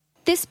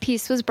This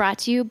piece was brought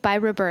to you by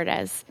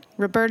Roberta's,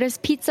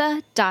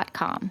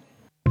 robertaspizza.com.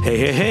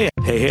 Hey,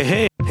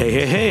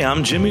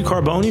 I'm Jimmy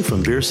Carboni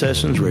from Beer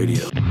Sessions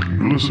Radio.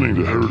 You're listening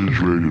to Heritage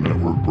Radio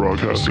Network,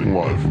 broadcasting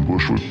live from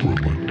Bushwick,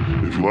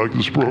 Brooklyn. If you like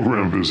this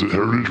program, visit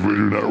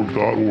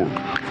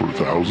heritageradionetwork.org for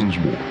thousands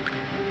more.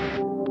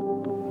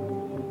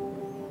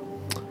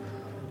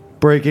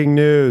 Breaking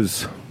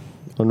news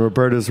on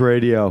Roberta's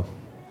Radio.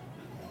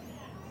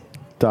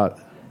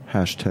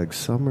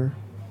 #summer.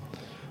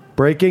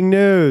 Breaking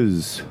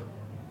news.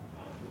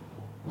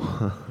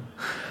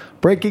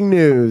 Breaking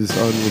news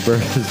on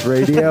Roberta's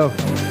Radio.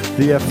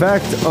 The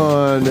effect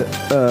on,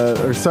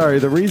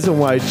 the reason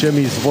why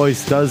Jimmy's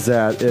voice does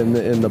that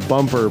in the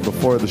bumper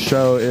before the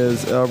show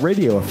is a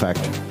radio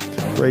effect.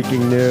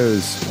 Breaking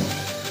news.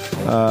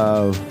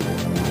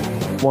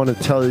 Want to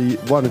tell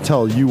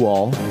you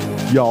all,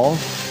 y'all,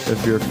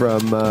 if you're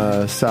from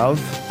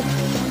South,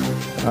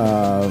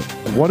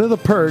 one of the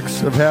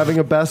perks of having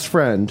a best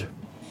friend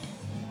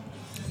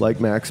like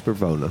Max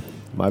Bravona.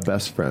 My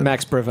best friend.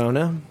 Max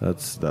Bravona.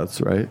 That's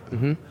right.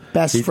 Mm-hmm.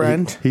 Best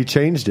friend. He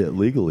changed it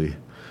legally.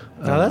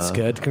 Oh, that's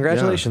good.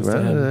 Congratulations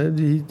to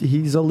him.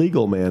 He's a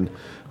legal man.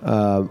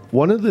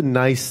 One of the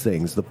nice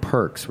things, the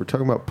perks, we're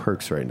talking about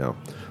perks right now.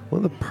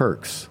 One of the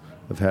perks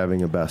of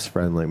having a best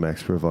friend like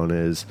Max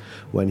Bravona is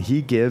when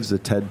he gives a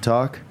TED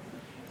Talk,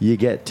 you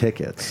get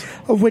tickets.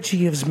 Of which he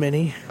gives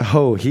many.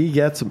 Oh, he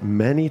gets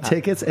many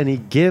tickets, and he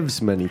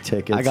gives many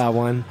tickets. I got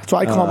one. That's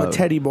why I call him a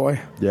teddy boy.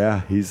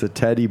 Yeah, he's a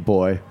teddy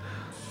boy.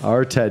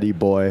 Our teddy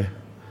boy.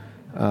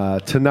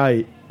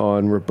 Tonight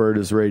on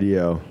Roberta's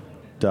Radio.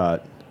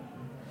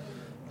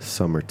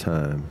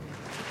 Summertime.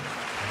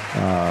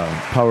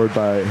 Powered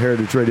by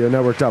Heritage Radio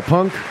Network.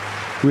 Punk.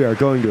 We are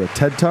going to a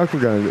TED Talk. We're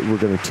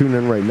going to tune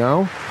in right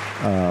now.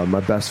 My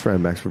best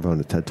friend, Max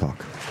Bravona, TED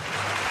Talk.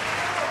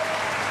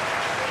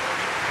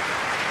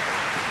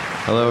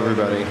 Hello,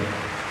 everybody.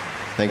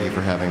 Thank you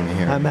for having me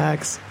here. Hi,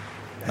 Max.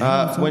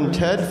 When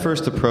Ted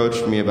first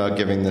approached me about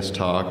giving this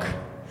talk,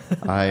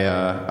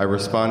 I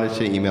responded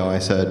to the email. I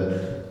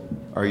said,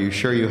 "Are you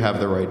sure you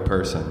have the right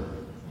person?"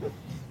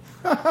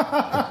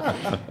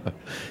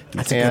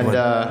 That's a good one.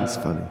 That's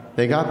funny.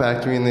 They got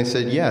back to me and they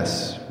said,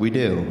 "Yes, we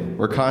do.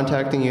 We're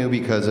contacting you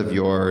because of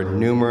your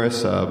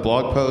numerous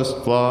blog posts,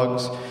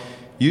 vlogs,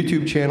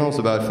 YouTube channels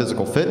about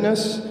physical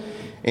fitness.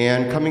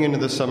 And coming into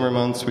the summer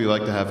months, we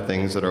like to have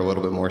things that are a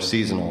little bit more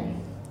seasonal.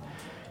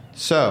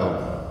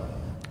 So,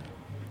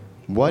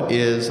 what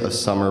is a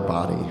summer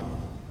body?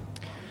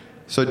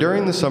 So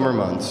during the summer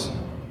months,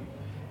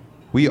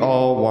 we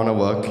all want to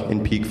look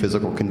in peak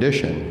physical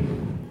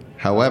condition.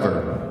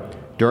 However,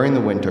 during the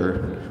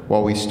winter,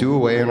 while we stew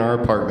away in our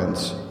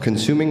apartments,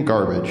 consuming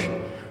garbage,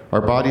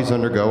 our bodies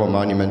undergo a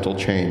monumental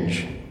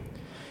change.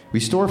 We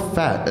store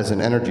fat as an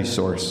energy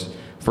source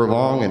for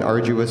long and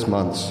arduous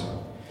months.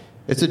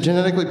 It's a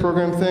genetically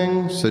programmed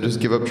thing, so just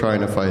give up trying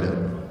to fight it.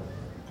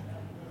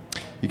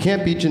 You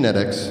can't beat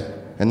genetics,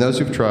 and those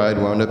who've tried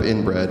wound up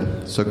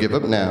inbred, so give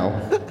up now,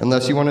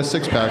 unless you want a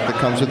six-pack that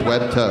comes with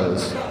webbed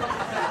toes.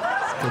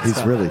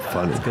 He's really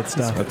funny. That's good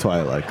stuff. That's why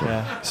I like him.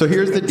 Yeah. So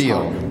here's the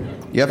deal.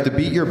 You have to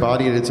beat your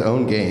body at its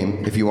own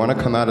game if you want to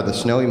come out of the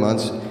snowy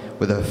months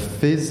with a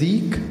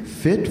physique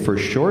fit for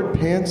short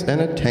pants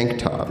and a tank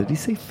top. Did he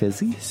say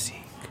fizzy?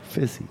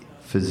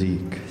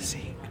 Physique.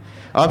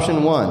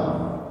 Option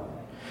 1.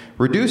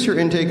 Reduce your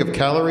intake of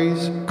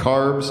calories,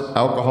 carbs,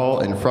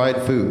 alcohol, and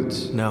fried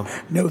foods. No,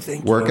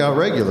 thank you. Work out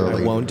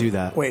regularly. I won't do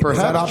that. Wait, is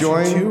that Perhaps option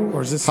join 2,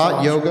 or is this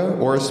hot yoga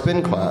or a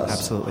spin class.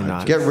 Absolutely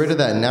not. Get rid of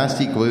that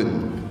nasty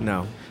gluten.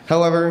 No.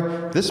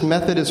 However, this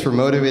method is for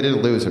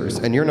motivated losers,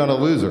 and you're not a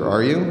loser,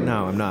 are you?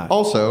 No, I'm not.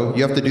 Also,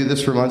 you have to do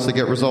this for months to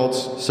get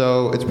results,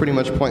 so it's pretty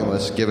much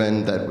pointless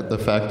given that the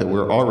fact that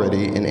we're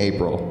already in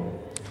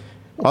April.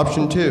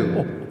 Option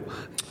 2.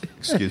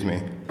 Excuse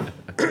me.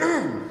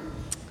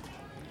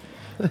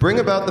 Bring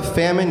about the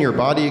famine your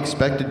body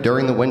expected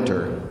during the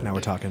winter. Now we're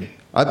talking.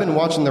 I've been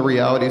watching the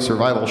reality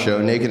survival show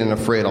Naked and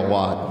Afraid a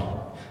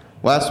lot.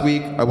 Last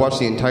week, I watched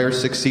the entire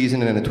 6th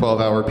season in a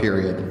 12-hour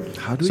period.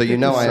 How do we so you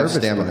get know the I have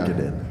service stamina. bucket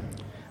in?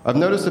 I've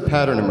noticed a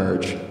pattern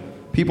emerge.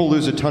 People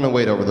lose a ton of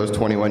weight over those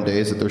 21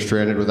 days that they're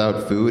stranded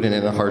without food and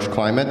in a harsh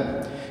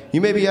climate.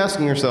 You may be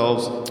asking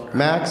yourselves,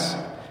 Max,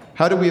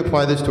 how do we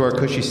apply this to our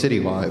cushy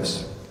city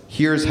lives?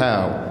 Here's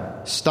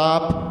how.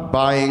 Stop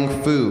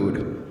buying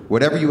food.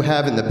 Whatever you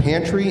have in the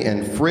pantry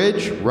and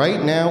fridge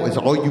right now is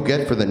all you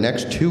get for the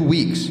next 2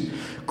 weeks.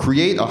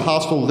 Create a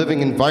hostile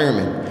living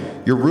environment.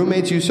 Your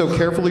roommates you so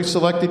carefully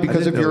selected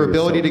because of your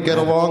ability to get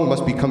along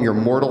must become your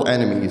mortal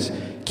enemies.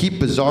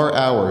 Keep bizarre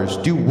hours.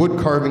 Do wood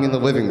carving in the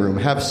living room.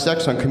 Have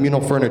sex on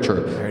communal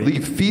furniture.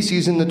 Leave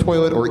feces in the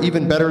toilet, or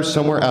even better,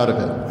 somewhere out of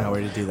it. Now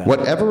where to do that?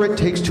 Whatever it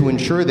takes to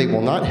ensure they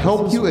will not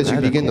help you as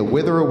you begin to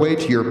wither away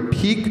to your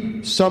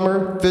peak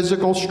summer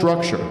physical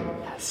structure.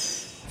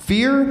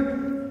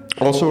 Fear?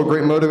 Also a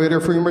great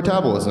motivator for your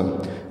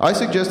metabolism. I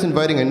suggest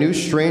inviting a new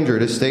stranger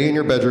to stay in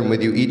your bedroom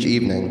with you each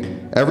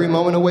evening. Every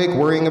moment awake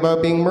worrying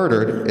about being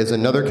murdered is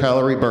another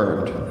calorie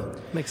burned.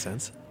 Makes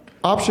sense.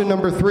 Option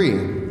number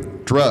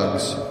 3,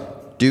 drugs.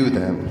 Do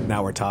them.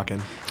 Now we're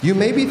talking. You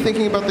may be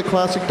thinking about the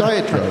classic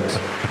diet drugs,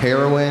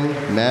 heroin,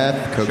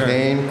 meth,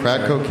 cocaine,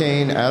 crack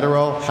cocaine,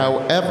 Adderall.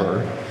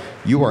 However,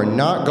 you are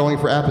not going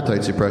for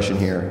appetite suppression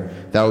here.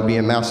 That would be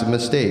a massive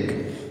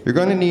mistake. You're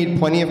going to need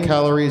plenty of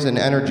calories and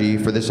energy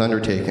for this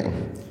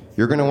undertaking.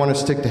 You're going to want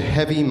to stick to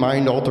heavy,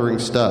 mind-altering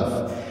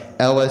stuff.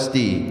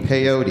 LSD,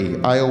 peyote,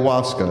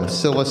 ayahuasca,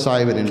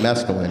 psilocybin, and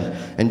mescaline,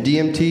 and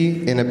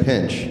DMT in a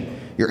pinch.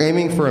 You're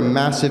aiming for a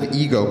massive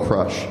ego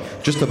crush.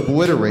 Just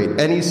obliterate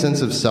any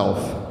sense of self.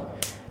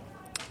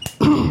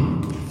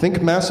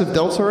 Think massive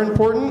delts are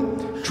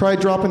important? Try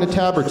dropping a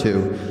tab or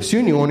two.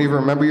 Soon you won't even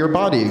remember your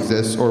body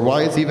exists or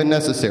why it's even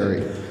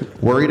necessary.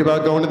 Worried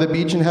about going to the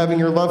beach and having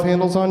your love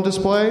handles on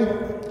display?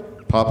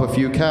 Pop a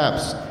few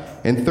caps.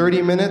 In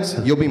 30 minutes,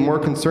 you'll be more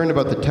concerned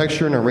about the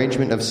texture and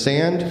arrangement of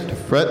sand to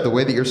fret the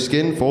way that your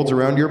skin folds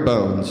around your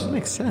bones. That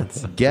makes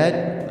sense.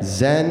 Get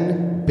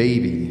Zen,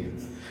 baby.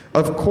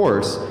 Of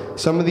course,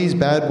 some of these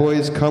bad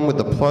boys come with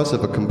the plus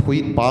of a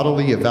complete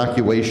bodily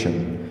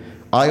evacuation.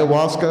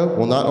 Ayahuasca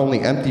will not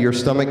only empty your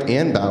stomach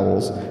and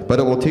bowels, but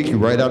it will take you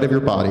right out of your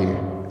body.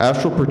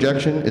 Astral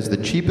projection is the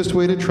cheapest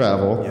way to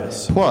travel.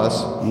 Yes.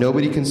 Plus,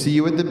 nobody can see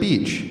you at the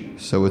beach,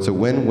 so it's a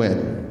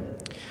win-win.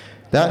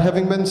 That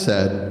having been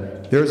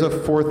said, there's a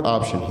fourth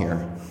option here.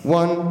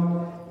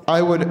 One,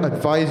 I would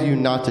advise you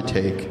not to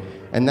take,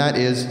 and that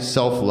is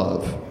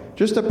self-love.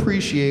 Just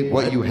appreciate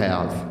what you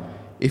have.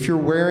 If you're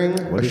wearing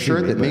a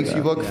shirt that makes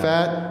you look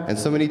fat and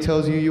somebody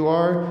tells you you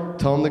are,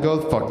 tell them to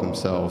go fuck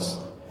themselves.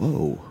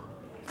 Whoa.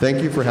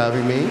 Thank you for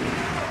having me.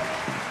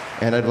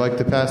 And I'd like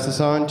to pass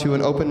this on to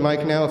an open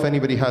mic now. If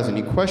anybody has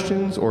any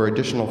questions or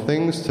additional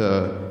things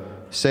to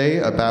say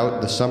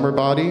about the summer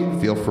body,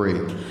 feel free.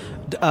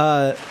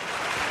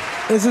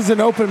 This is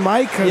an open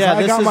mic because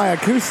I got my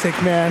acoustic,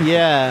 man.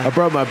 Yeah. I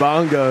brought my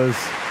bongos.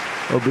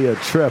 It'll be a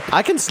trip.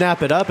 I can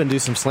snap it up and do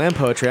some slam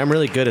poetry. I'm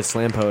really good at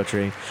slam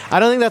poetry. I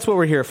don't think that's what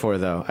we're here for,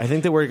 though. I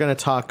think that we're going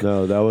to talk.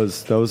 No, that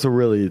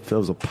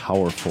was a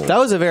powerful. That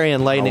was a very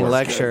enlightening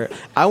lecture.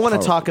 I want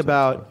to talk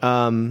about,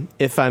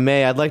 if I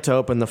may, I'd like to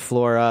open the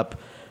floor up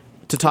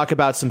to talk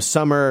about some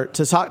summer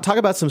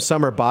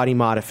body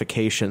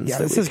modifications. Yeah,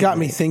 this has got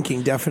me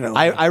thinking,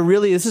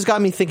 definitely. This has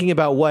got me thinking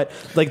about what,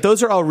 like,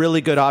 those are all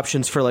really good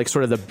options for, like,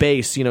 sort of the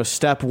base,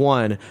 step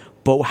one.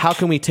 But how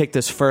can we take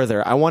this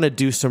further? I want to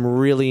do some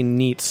really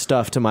neat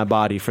stuff to my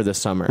body for the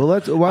summer.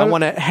 I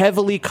want a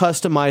heavily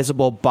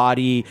customizable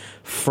body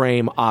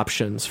frame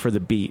options for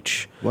the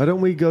beach. Why don't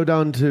we go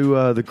down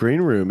to the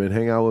green room and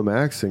hang out with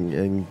Max and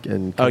you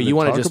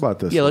want to talk about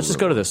this? Yeah, let's just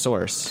go to the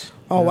source.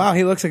 Oh, wow,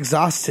 he looks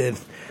exhausted.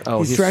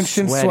 Oh, he's drenched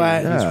in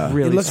sweat. Yeah. He's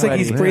really it looks sweaty. like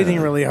he's breathing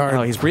really hard.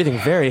 Oh, he's breathing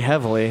very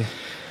heavily.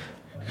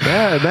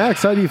 Yeah,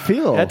 Max, how do you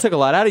feel? That took a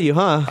lot out of you,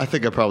 huh? I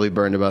think I probably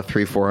burned about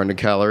 300-400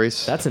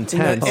 calories. That's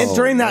intense. And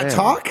during that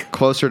talk?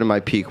 Closer to my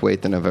peak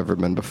weight than I've ever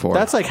been before.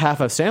 That's like half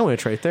a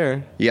sandwich right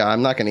there. Yeah,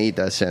 I'm not going to eat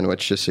that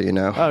sandwich, just so you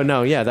know. Oh,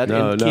 no, yeah. That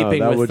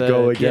would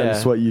go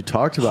against what you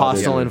talked about.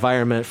 Hostile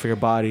environment for your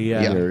body,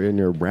 yeah. In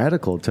your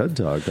radical TED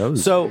Talk. That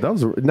was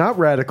not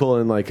radical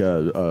in like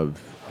a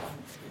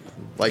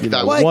like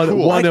that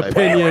one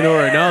opinion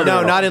or another.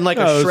 No, not in like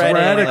a shredding.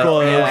 Radical.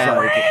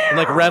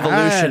 Like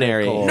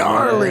revolutionary. Radical,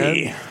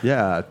 gnarly. Man.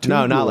 Yeah.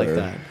 No, not like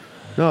that.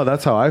 No,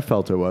 that's how I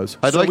felt it was.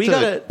 I'd like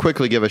to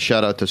quickly give a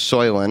shout out to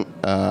Soylent.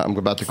 I'm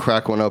about to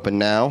crack one open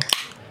now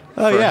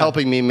for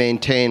helping me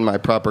maintain my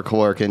proper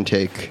caloric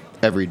intake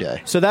every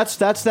day. So that's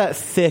that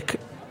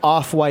thick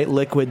off-white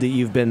liquid that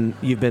you've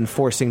been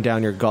forcing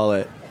down your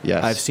gullet.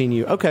 Yes. I've seen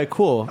you. Okay,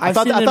 cool. I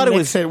thought it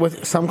was it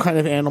with some kind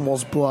of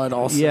animal's blood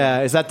also.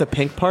 Yeah, is that the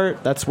pink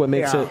part? That's what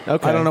makes it.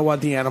 Okay. I don't know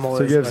what the animal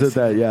so is. So it gives it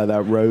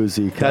that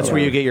rosy color. That's where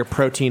you get your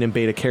protein and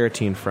beta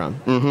carotene from.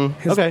 Mm-hmm.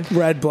 His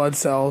red blood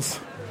cells.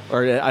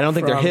 Or I don't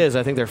think they're his.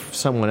 I think they're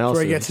someone else's.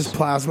 Where he gets his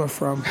plasma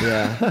from.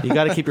 Yeah, you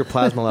got to keep your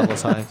plasma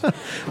levels high.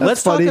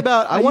 Let's talk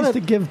about. I used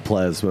to give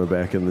plasma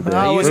back in the day.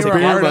 Oh, used to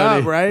hard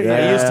up, right? Yeah.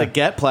 I used to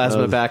get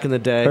plasma back in the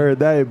day. Heard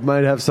they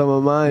might have some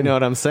of mine. You know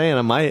what I'm saying?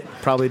 I might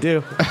probably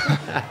do.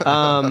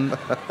 I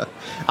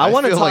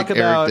want to talk like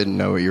about. Eric didn't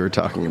know what you were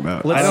talking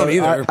about. I don't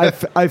either.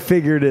 I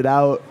figured it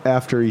out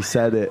after he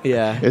said it.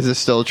 Yeah. Is this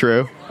still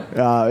true?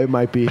 It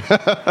might be.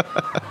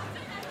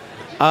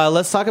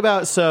 Let's talk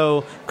about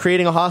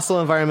creating a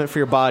hostile environment for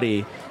your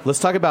body. Let's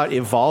talk about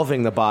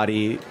evolving the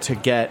body to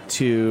get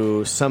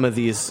to some of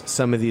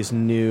these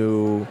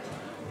new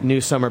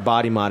summer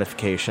body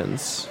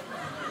modifications.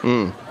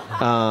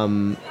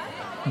 Because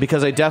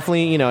I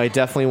definitely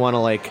want to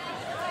like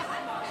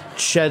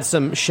shed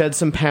some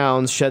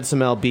pounds, shed some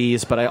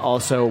lbs, but I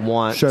also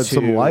want shed to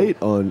some light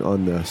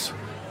on this.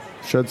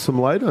 Shed some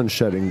light on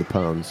shedding the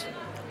pounds.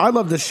 I'd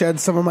love to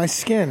shed some of my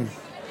skin,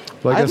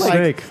 like a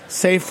snake.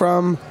 Say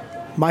from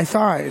my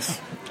thighs.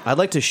 I'd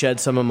like to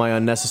shed some of my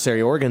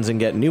unnecessary organs and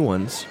get new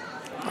ones.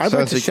 I'd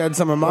like to shed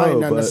some of my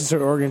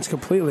unnecessary organs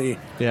completely.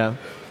 Yeah.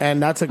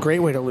 And that's a great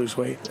way to lose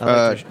weight.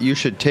 You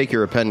should take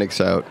your appendix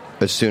out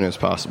as soon as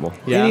possible.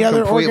 Yeah. Any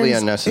other completely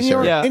organs,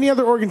 unnecessary. Any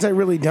other organs I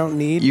really don't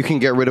need. You can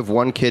get rid of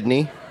one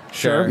kidney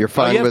Sure. You're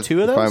fine you have with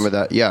 2 of those? fine with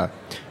that. Yeah.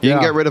 You Yeah.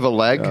 can get rid of a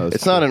leg. that's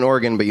It's not an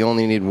organ, but you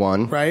only need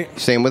one. Right.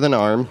 Same with an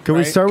arm. Can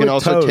we Right. start You can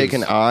with also toes? take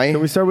an eye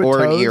Can we start with or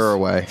toes? an ear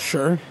away.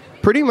 Sure.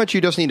 Pretty much you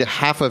just need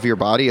half of your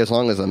body as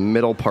long as the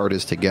middle part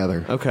is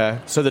together. Okay.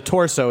 So the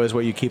torso is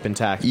what you keep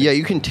intact. Yeah,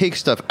 you can take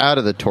stuff out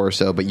of the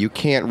torso, but you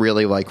can't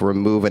really like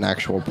remove an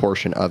actual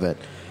portion of it.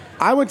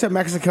 I went to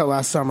Mexico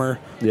last summer.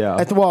 Yeah.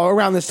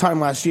 Around this time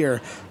last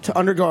year to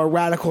undergo a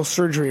radical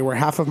surgery where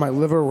half of my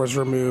liver was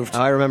removed.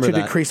 Oh, I remember to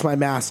that. decrease my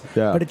mass.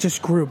 Yeah. But it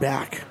just grew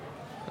back.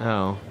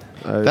 Oh.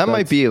 That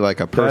might be like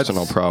a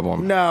personal that's-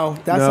 problem. No,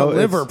 that's a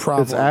liver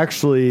problem. It's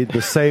actually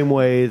the same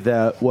way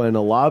that when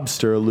a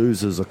lobster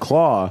loses a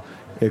claw,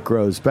 it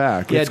grows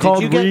back. Yeah, It's did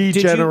called you get- did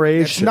you-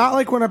 regeneration. It's not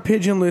like when a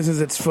pigeon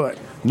loses its foot.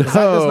 No. That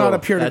does not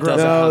appear to That grow.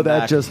 doesn't No, come that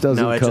back. just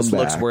doesn't No, it come just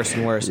looks back. worse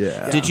and worse.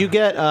 Yeah. Did you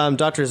get,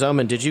 Dr.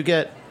 Zoman, did you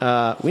get,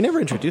 we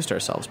never introduced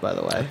ourselves, by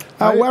the way.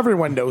 Well,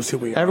 everyone knows who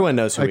we are. Everyone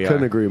knows who I we are.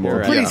 couldn't agree more. You're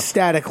right. Pretty Yeah.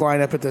 static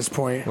lineup at this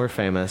point. We're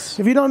famous.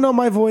 If you don't know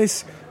my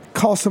voice,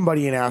 call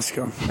somebody and ask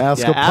them.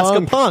 Ask Yeah, a ask a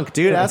punk. punk,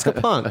 dude. Ask a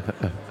punk.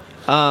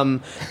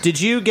 Did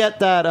you get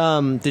that?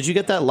 Did you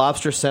get that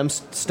lobster stem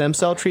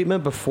cell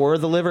treatment before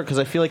the liver? Because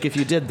I feel like if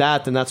you did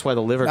that, then that's why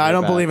the liver. I grew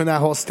don't back. believe in that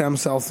whole stem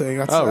cell thing.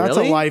 That's a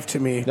really? life to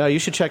me. No, you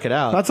should check it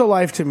out. That's a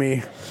life to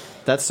me.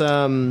 That's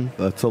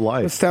That's a A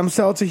life. stem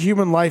cell, it's a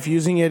human life.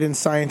 Using it in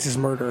science is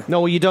murder.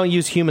 no. Well, you don't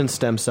use human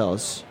stem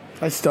cells.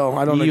 I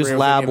don't You agree use with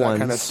lab any of that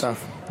kind of ones.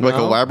 stuff. Like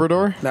No? a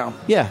Labrador? No.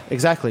 Yeah,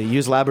 exactly.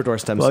 Use Labrador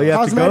stem cells. Well, you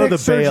have to go to Cosmetic the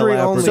Bay surgery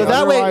Labrador. only. So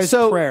that way, Otherwise,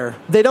 so prayer.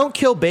 they don't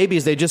kill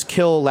babies; they just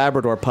kill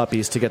Labrador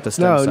puppies to get the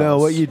stem No, cells. no,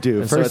 what you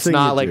do, And so first it's thing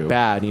not you like do.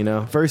 bad, you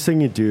know. First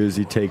thing you do is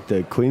you take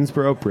the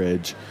Queensboro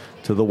Bridge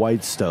to the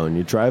Whitestone.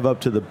 You drive up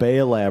to the Bay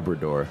of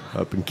Labrador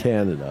up in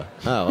Canada.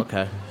 Oh,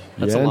 okay.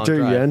 That's you a long enter,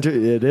 drive. you enter.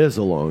 It is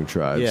a long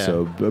drive. Yeah.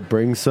 So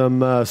bring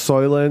some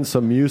Soylent,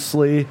 some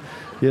muesli.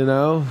 You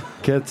know,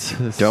 Don't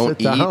sit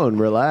eat. down,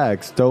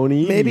 relax, don't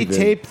eat. Maybe even.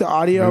 tape the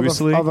audio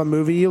Muesli? of a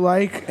movie you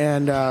like,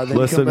 and then you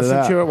Listen can to listen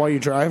that. to it while you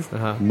drive.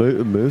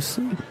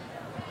 Muesli.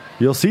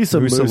 You'll see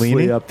some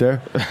Mussolini? muesli up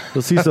there.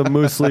 You'll see some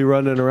muesli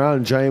running around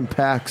in giant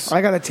packs.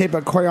 I got a tape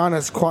of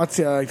Koyanis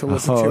Quatsi I like to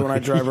listen to when I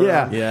drive Oh,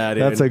 yeah. around. Yeah,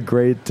 dude. That's a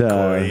great. It's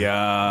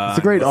a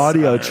great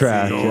audio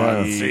track.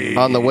 Yeah.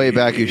 On the way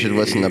back, you should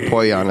listen to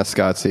Poyana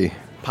Scotzi.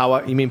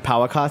 You mean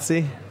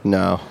Pawakatsi?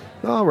 No.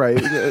 All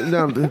right,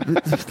 now,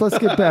 let's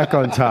get back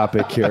on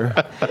topic here.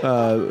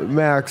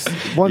 Max,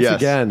 once Yes.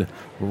 again,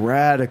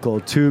 radical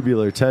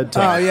tubular TED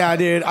Talk. Oh yeah,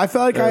 dude! I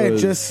felt like I had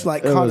was- just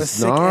like it caught a was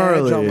sick edge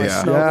gnarly. on my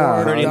Yeah. snowboard.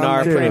 Yeah. Pretty down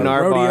gnar- the pretty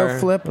gnar rodeo bar.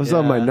 flip. I was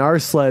on my NAR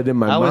sled in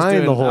my I was mind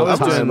doing- the whole I was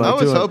time. doing- I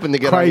was doing hoping to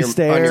get on Christ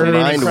your airs,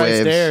 mind Christ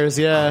waves. Airs,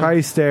 yeah.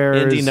 Christ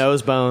airs, Indy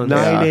nose bones.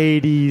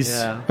 980s.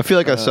 Yeah. I feel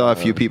like I saw a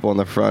few people in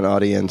the front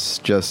audience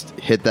just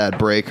hit that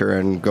breaker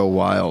and go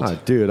wild. Ah,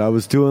 dude, I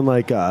was doing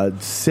like a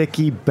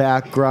sicky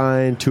back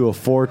grind to a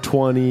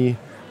 420.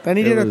 Then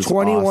he It did a was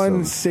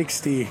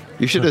 2160.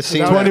 You should have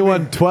seen that.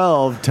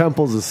 2112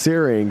 Temples of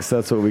Syrinx.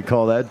 That's what we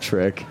call that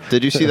trick.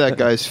 Did you see that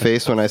guy's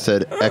face when I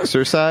said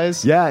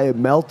exercise? Yeah, it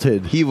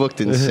melted. He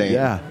looked insane.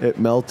 Yeah, it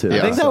melted. I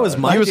think that was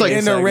Mike. He was like,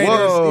 in the Raiders.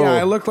 whoa. Yeah,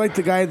 I looked like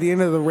the guy at the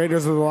end of the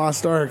Raiders of the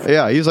Lost Ark.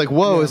 Yeah, he was like,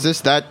 whoa, is this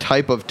that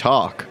type of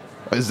talk?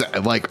 Is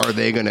that, like, are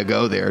they going to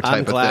go there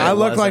type glad of I thing?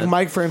 looked like wasn't.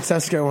 Mike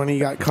Francesco when he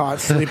got caught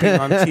sleeping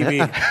on TV.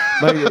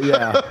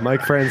 Mike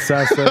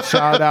Francesa.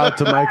 Shout out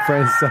to Mike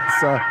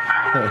Francesa.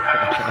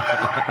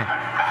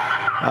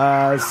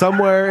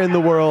 Somewhere in the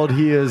world,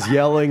 he is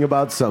yelling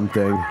about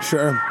something.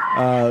 Sure.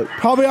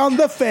 Probably on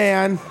the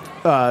fan.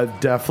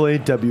 Definitely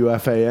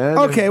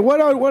WFAN. Okay, what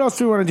else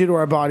do we want to do to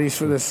our bodies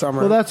for this summer?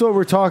 Well, that's what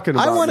we're talking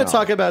about. I want to now.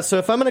 talk about, so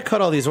if I'm going to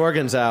cut all these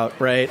organs out,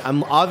 right,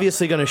 I'm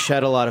obviously going to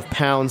shed a lot of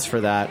pounds for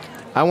that.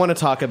 I want to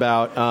talk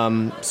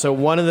about, so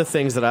one of the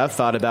things that I've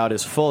thought about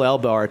is full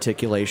elbow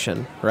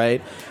articulation,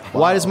 right?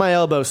 Why does my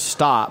elbow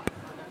stop?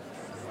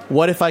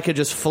 What if I could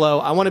just flow?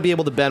 I want to be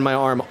able to bend my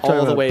arm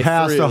all the way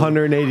past through.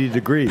 180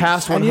 degrees.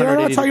 Past and 180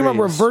 you're not talking about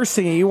degrees.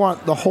 reversing it. You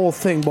want the whole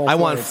thing both I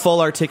want ways. full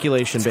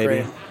articulation, That's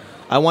baby. great.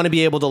 I want to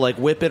be able to like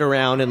whip it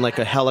around in like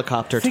a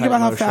helicopter Think type about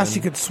how motion. fast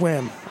you could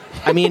swim.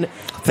 I mean,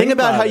 think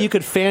about about how it. you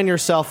could fan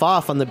yourself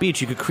off on the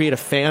beach. You could create a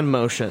fan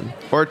motion.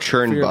 Or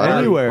churn your butter. body.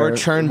 Anywhere. Or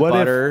churn what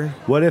butter.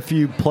 What if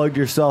you plugged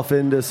yourself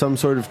into some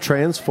sort of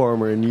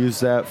transformer and use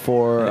that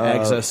for An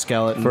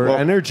exoskeleton. for Well,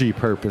 energy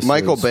purposes?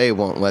 Michael Bay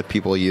won't let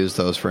people use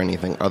those for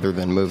anything other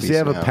than movies. Does he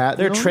have a now. patent?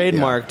 They're on it?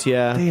 trademarked,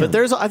 yeah. Damn.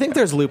 But I think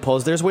there's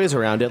loopholes. There's ways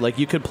around it. Like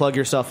you could plug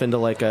yourself into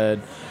like a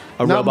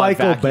Not robot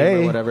Michael vacuum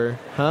Bay. or whatever.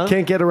 Huh?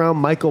 Can't get around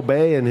Michael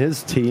Bay and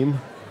his team.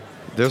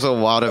 There's a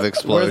lot of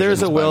explosions.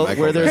 there's a by will-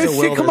 Michael where Bay. there's a Hey,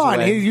 will, come there's a on,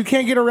 way. you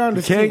can't get around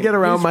his can't team. get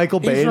around He's- Michael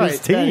Bay he's and right.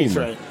 his Yeah, he's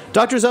team. right.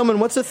 Dr. Zellman,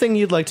 what's the thing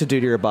you'd like to do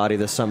to your body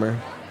this summer?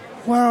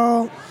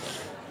 Well,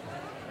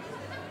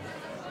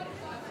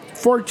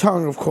 forked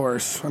tongue, of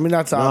course. I mean,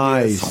 that's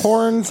obvious. Nice.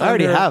 Horns. I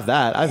already under- have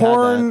that. I've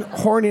horn, had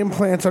horn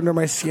implants under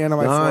my skin on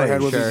my Nice,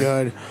 forehead would sure. be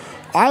good.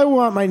 I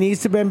want my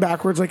knees to bend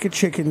backwards like a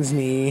chicken's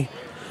knee.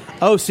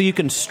 Oh, so you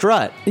can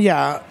strut.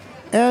 Yeah,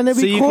 and it'd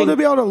So be you cool can- to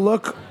be able to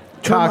look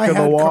turn Cock my of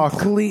the head walk.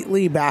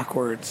 completely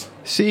backwards.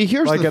 See,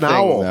 here's Like the an thing,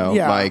 owl. though,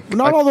 Yeah, Mike.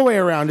 not all the way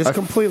around, just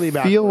completely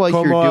backwards. I feel like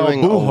Como you're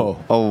doing bujo.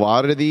 a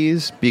lot of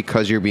these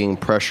because you're being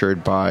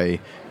pressured by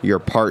your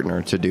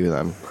partner to do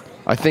them.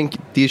 I think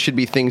these should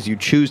be things you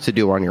choose to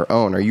do on your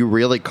own. Are you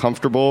really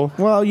comfortable?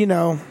 Well, you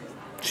know,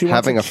 she wants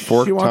Having a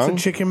forked She wants tongue? a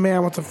chicken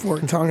man with a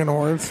forked tongue and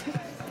horns.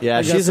 Yeah,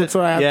 I guess she's that's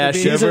what I have to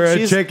be. she's Ever a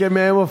she's, chicken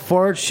man with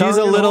fork. she's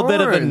a little bit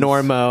of a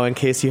normo. In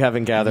case you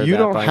haven't gathered, You that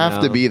don't by have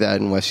now. to be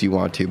that unless you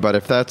want to. But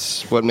if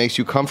that's what makes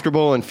you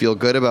comfortable and feel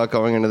good about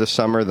going into the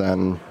summer,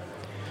 then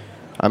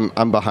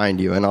I'm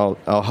behind you, and I'll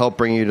help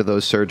bring you to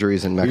those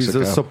surgeries in He's Mexico.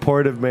 a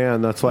supportive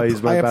man. That's why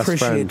he's my I best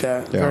appreciate friend.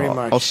 that Yeah, very I'll-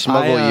 much. I'll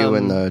smuggle I, you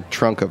in the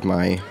trunk of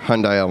my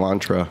Hyundai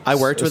Elantra. I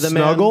worked with a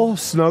man.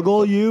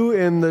 Snuggle you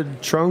in the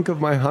trunk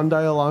of my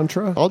Hyundai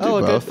Elantra. I'll do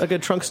Oh, both. a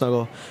good trunk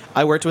snuggle.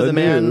 I worked with the a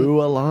man new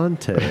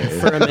Elante.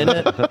 for a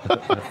minute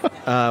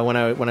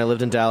when I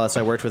lived in Dallas.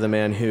 I worked with a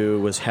man who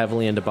was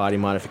heavily into body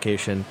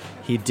modification.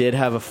 He did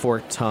have a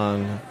forked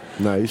tongue.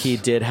 Nice. He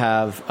did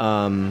have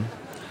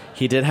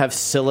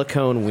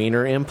silicone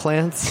wiener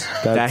implants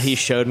that he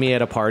showed me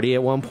at a party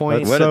at one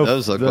point. What did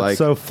those look that's like?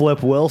 So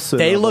Flip Wilson.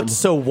 They of looked them.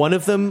 so. One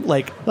of them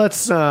like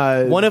Let's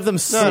not. one of them No,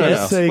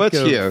 slipped. no. Let's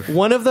of- hear.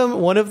 One of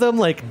them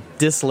like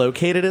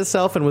dislocated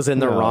itself and was in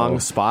the No. wrong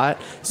spot,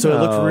 so it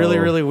looked No. really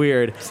really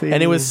weird. See?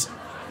 And it was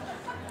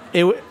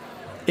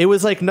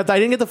like I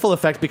didn't get the full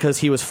effect because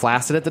he was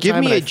flaccid at the Give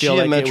time. me but a I feel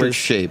like it geometric was,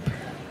 shape.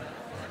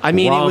 I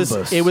mean,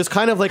 Rhombus. it was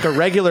kind of like a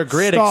regular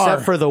grid, Star.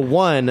 except for the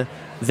one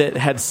that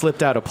had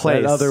slipped out of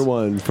place. that other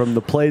one from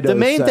the Play-Doh The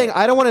main set. thing,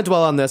 I don't want to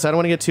dwell on this. I don't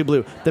want to get too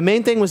blue. The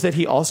main thing was that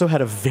he also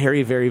had a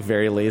very, very,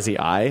 very lazy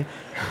eye.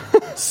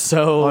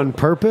 So on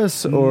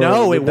purpose, or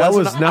no, it that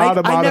wasn't. was not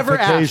a I never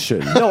asked.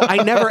 modification. No, I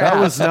never That asked.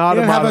 was not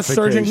You a didn't have a modification.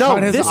 surgeon No,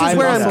 cut his this is eye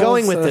where I'm muscles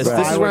going with so this. his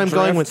This eye is where would I'm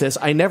going drift. with this.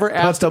 I never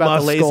asked the about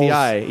the lazy muscles.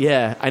 eye.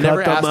 Yeah, I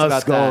never Cut the asked about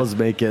muscles, that.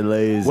 make it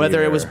lazy.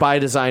 Whether it was by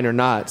design or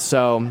not.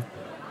 So,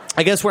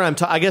 I guess where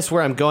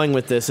I'm going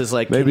with this is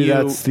like maybe can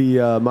you, that's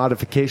the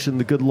modification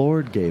the good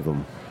Lord gave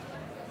him.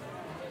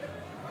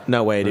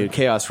 no way, dude.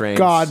 Chaos reigns.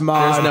 God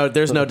mod.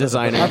 There's no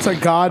designer. That's a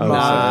god Nah,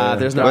 mod.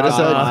 there's no. What is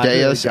that? God.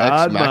 Deus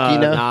God, Ex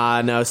Machina?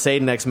 Nah, no.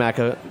 Satan Ex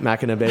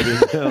Machina, baby.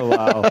 Oh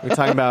wow! We're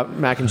talking about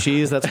mac and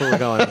cheese. That's where we're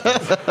going.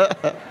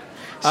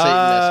 Satanist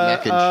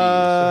mac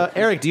and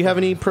cheese. Eric, do you have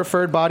any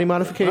preferred body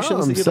modifications?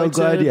 Oh, I'm that you'd so like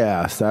glad to... you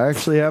asked. I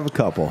actually have a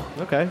couple.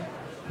 Okay.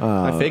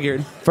 I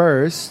figured.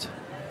 First,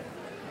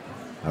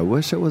 I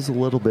wish it was a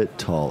little bit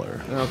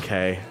taller.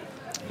 Okay.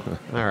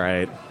 All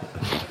right.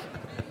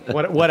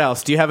 What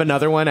else? Do you have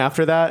another one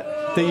after that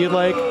you'd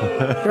like?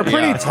 They're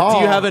pretty tall.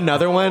 Do you have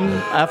another one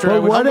after?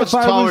 But what How if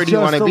much I taller was do you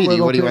want just to a be? Do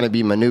little you bit- want to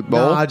be Manute Bol?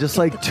 Nah, just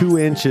like 2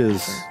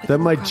 inches.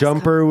 Then my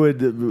jumper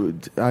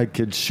I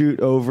could shoot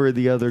over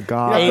the other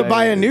guy. You have to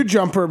buy a new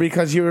jumper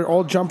because your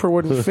old jumper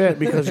wouldn't fit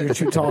because you're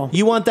too tall.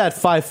 You want that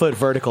 5-foot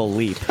vertical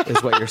leap,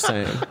 is what you're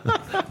saying.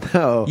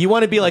 No. You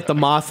want to be like the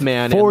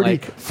Mothman.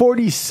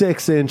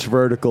 46-inch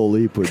vertical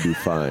leap would be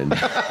fine.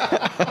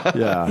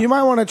 Yeah. You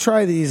might want to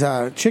try these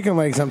chicken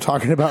legs I'm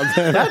talking about.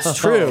 Then. That's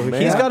true.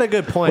 man. He's got a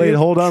good point. Wait,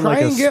 hold on. Try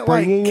Like a and get,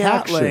 like, springing cat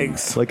action.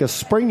 legs. Like a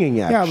springing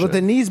action. Yeah, but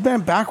the knees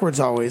bent backwards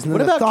always, and then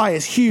What the about- thigh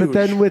is huge. But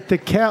then with the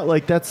cat,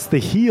 like that's the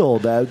heel.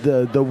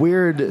 The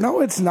weird.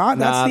 no, it's not.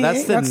 Nah,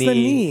 That's the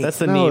knee. That's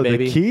the no, knee,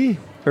 baby. the key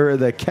or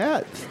the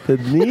cat. The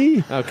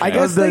knee. Okay. I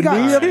guess Of the they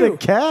got knee of two. the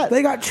cat.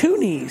 They got two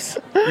knees.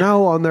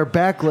 No, on their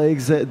back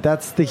legs.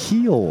 That's the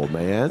heel,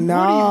 man.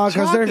 No,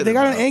 because talking they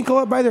got an about? ankle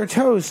up by their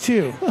toes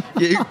too.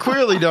 You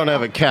clearly don't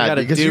have a cat got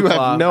a because you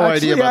Dewclaw. have no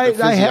idea about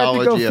the I had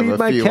to go physiology of feed a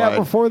my cat feline.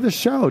 before the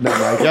show. Not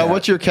my Yeah, cat.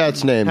 what's your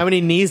cat's name? How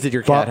many knees did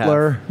your cat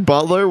Butler? have?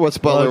 Butler? What's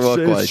Butler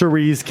look like?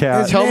 Cherie's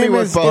cat. Tell me Name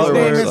what is- Butler his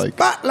name looks is like.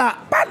 Butler.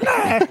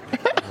 Butler.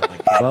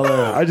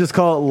 Butler. I just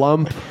call it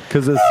lump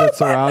because it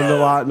sits around a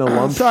lot in a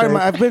lump Sorry, shape.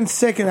 I've been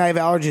sick and I have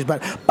allergies,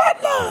 but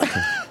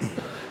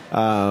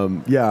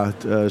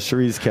Butler.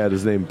 Cherie's cat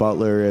is named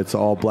Butler. It's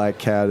all black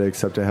cat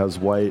except it has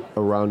white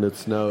around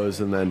its nose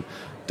and then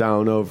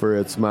down over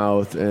its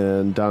mouth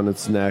and down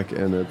its neck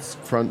and its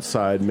front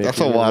side. That's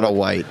a lot of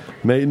white.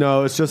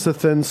 No, it's just a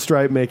thin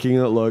stripe making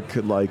it look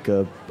like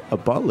a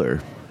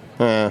butler.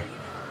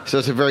 So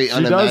it's a very She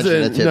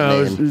unimaginative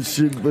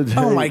doesn't. name.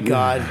 Oh my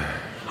God.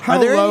 How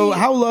there low?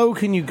 any- How low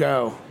can you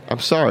go? I'm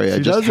sorry. I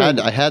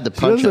had to she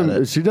punch on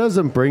doesn't- it. She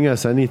doesn't bring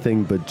us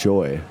anything but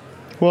joy.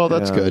 Well,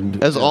 that's And-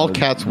 good. As all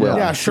cats will.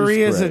 Yeah, she's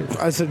Cherie is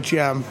great. a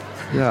gem.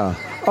 Yeah.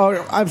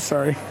 Oh, I'm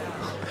sorry.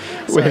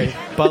 Sorry.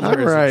 Butler All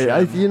is a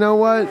right. gem. You know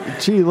what?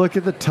 Gee, look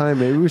at the time.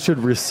 Maybe we should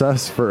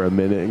recess for a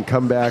minute and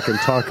come back and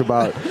talk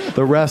about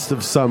the rest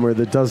of summer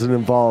that doesn't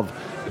involve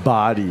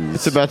bodies.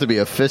 It's about to be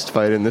a fist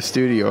fight in the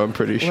studio, I'm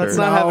pretty sure. Let's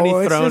not have any No,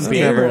 it's thrown just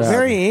beers. aimless.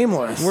 Very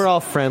aimless. We're all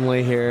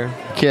friendly here.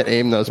 Can't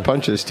aim those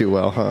punches too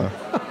well, huh?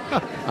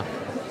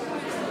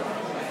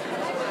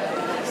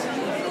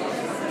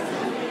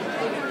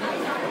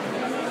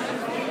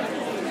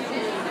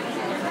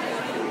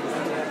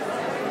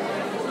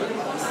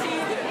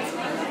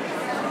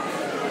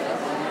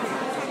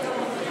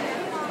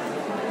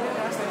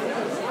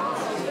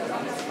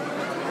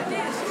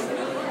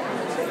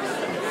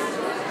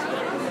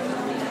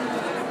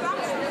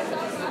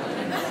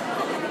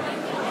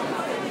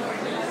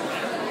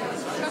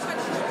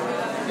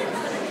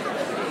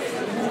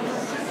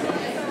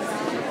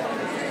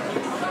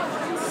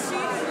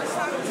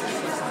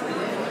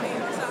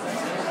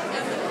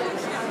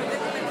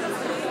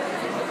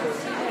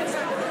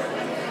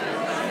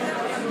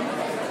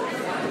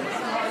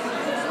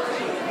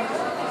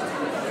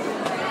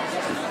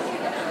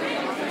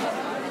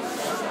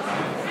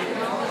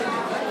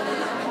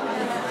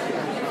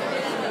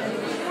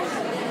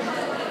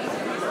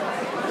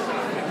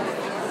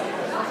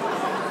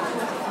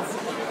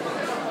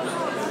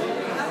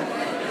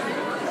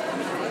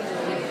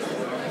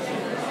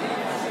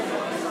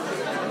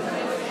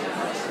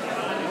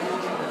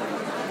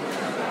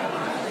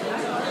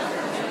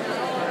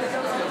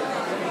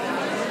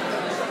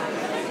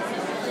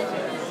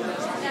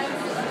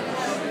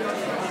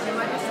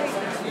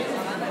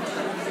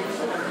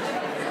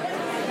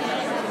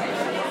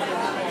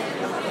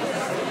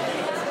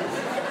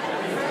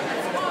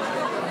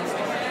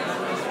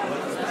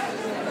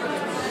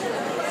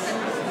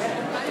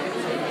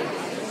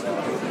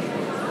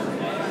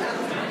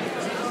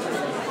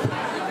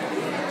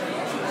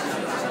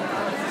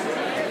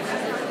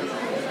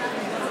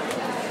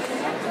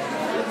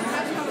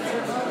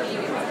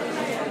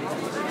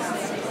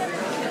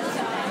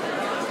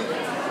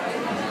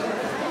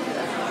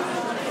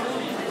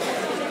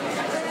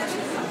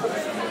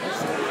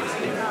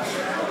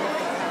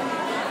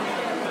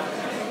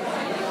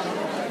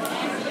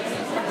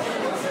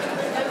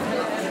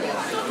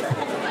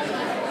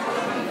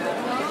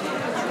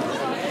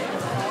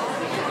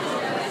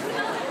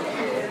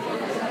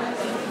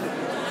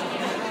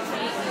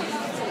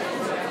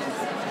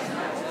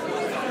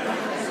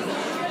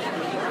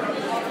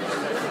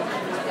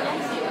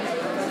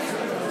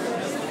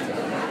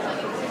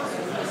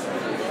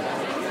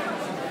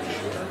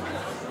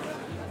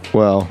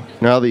 Well,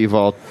 now that you've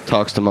all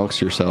talked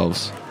amongst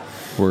yourselves,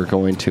 we're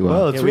going to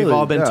we've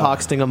all been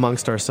talking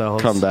amongst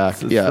ourselves. come back.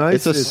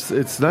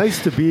 It's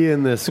nice to be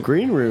in this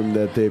green room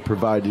that they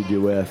provided you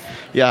with.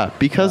 Yeah,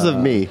 because of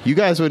me. You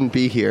guys wouldn't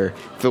be here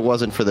if it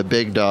wasn't for the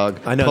big dog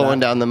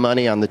pulling down the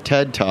money on the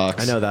TED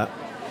Talks. I know that.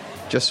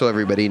 Just so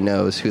everybody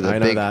knows who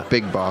the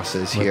big boss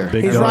is here.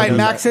 He's right.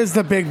 Max is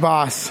the big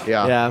boss.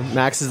 Yeah,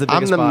 Max is the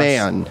biggest I'm the boss.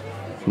 man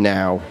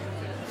now,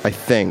 I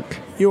think.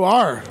 You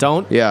are.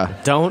 Don't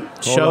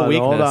show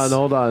weakness.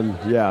 Hold on.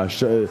 Yeah,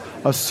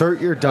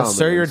 assert your dominance.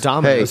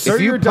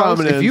 Assert your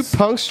dominance. Hey, if you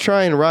punks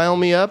try and rile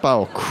me up,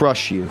 I'll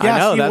crush you. Yes, I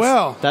know, you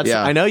will.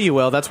 I know you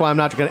will. That's why I'm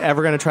not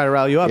ever going to try to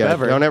rile you up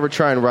ever. Don't ever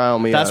try and rile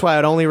me up. That's why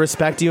I'd only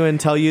respect you and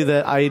tell you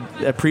that I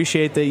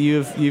appreciate that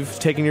you've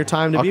taken your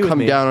time to be with me. I'll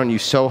come down on you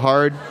so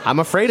hard. I'm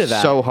afraid of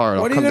that. So hard.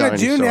 What are you going to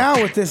do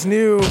now with this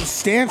new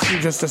stance you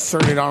just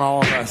asserted on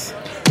all of us?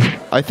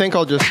 I think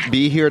I'll just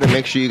be here to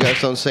make sure you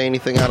guys don't say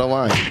anything out of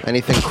line,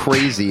 anything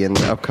crazy in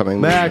the upcoming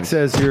Max,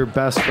 meetings. as your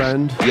best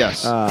friend.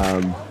 Yes.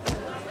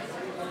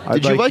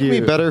 Did you like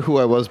me better who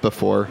I was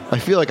before? I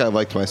feel like I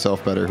liked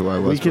myself better who I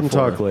was before. We can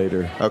talk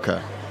later.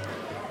 Okay.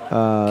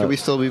 Can we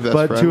still be best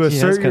friends? But to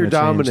assert your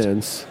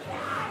dominance,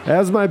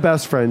 as my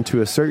best friend,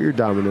 to assert your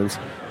dominance,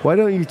 why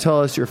don't you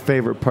tell us your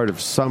favorite part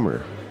of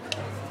summer?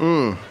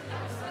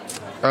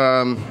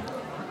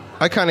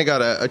 I kind of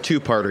got a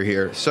two-parter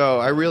here. So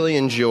I really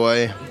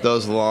enjoy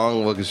those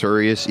long,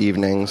 luxurious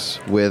evenings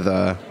with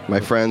my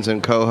friends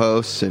and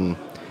co-hosts and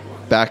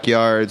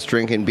backyards,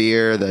 drinking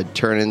beer that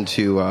turn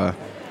into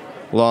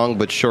long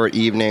but short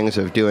evenings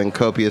of doing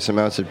copious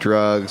amounts of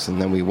drugs,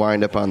 and then we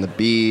wind up on the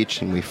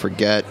beach and we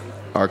forget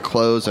our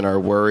clothes and our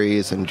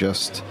worries and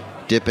just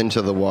dip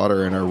into the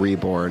water and are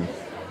reborn.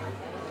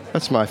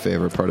 That's my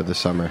favorite part of the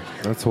summer.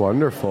 That's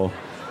wonderful.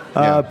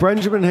 Yeah.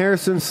 Benjamin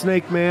Harrison,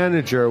 Snake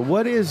Manager,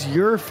 what is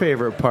your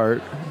favorite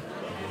part,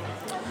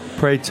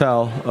 pray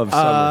tell, of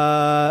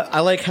summer? I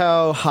like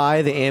how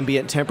high the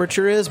ambient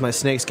temperature is. My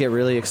snakes get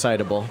really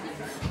excitable.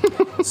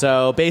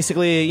 So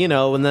basically, you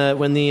know, when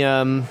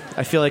the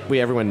I feel like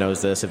everyone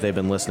knows this if they've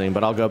been listening,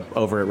 but I'll go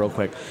over it real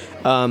quick.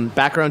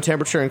 Background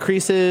temperature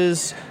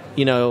increases.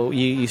 You know,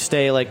 you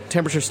stay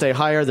temperatures stay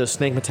higher. Those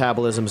snake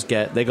metabolisms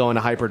they go into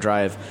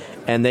hyperdrive,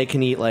 and they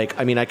can eat I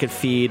could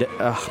feed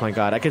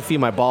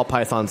my ball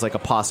pythons like a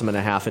possum and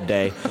a half a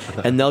day,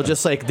 and they'll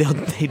just they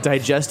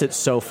digest it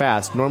so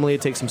fast. Normally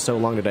it takes them so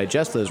long to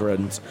digest those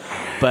rodents,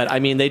 but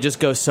they just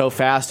go so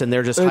fast and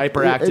they're just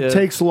hyperactive. It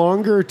takes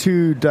longer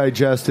to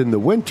digest in the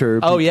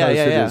winter. Because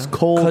it is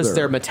colder because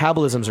their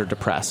metabolisms are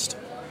depressed.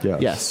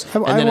 Yes.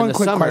 I have one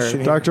quick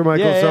question. Dr.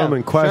 Michael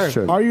Selman, question.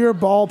 Sure. Are your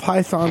ball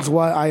pythons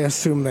what I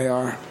assume they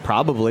are?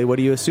 Probably. What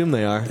do you assume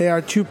they are? They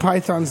are two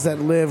pythons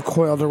that live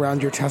coiled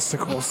around your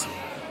testicles.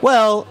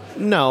 Well,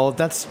 no,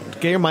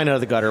 get your mind out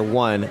of the gutter.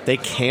 One, they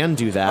can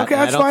do that. Okay,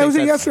 that's why it was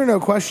a yes or no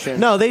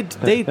question. No, they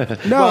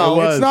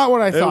no, it's not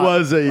what I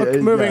thought. It was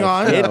moving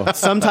on.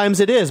 Sometimes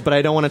it is, but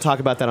I don't want to talk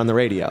about that on the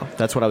radio.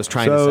 That's what I was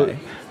trying to say.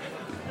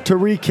 To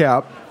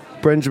recap,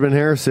 Benjamin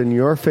Harrison,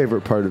 your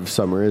favorite part of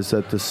summer is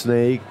that the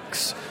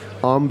snakes'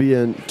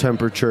 ambient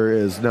temperature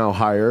is now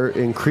higher,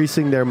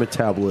 increasing their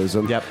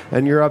metabolism. Yep.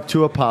 And you're up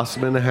to a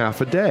possum and a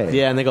half a day.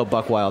 Yeah, and they go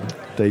buck wild.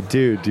 They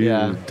do,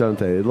 don't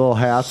they? Little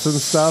hats and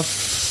stuff.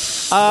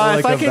 If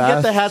I could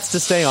get the hats to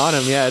stay on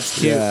them,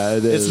 it's cute. Yeah,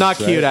 it is, it's not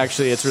cute,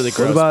 actually. It's really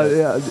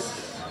gross.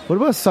 What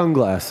about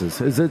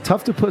sunglasses? Is it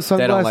tough to put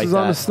sunglasses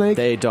on a snake?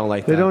 They don't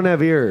like that. They don't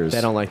have ears.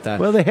 They don't like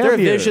that. Well, they have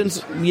ears.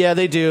 Visions. Yeah,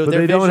 they do. But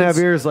they don't have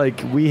ears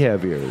like we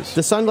have ears.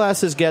 The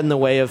sunglasses get in the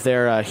way of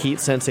their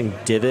heat-sensing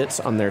divots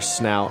on their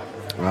snout,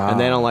 and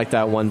they don't like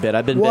that one bit.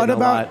 I've been bitten a lot.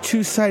 What about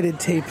two-sided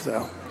tape,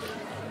 though?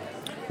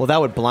 Well, that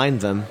would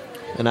blind them.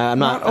 And I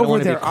don't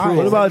want to be cruel.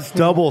 What about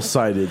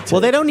double-sided tape? Well,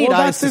 they don't need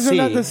eyes to see. Isn't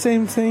that the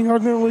same thing? Are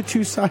there only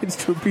two sides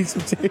to a piece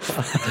of tape?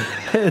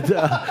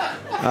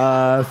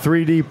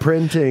 3D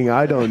printing,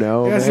 I don't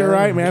know. Yes, you're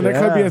right, man. There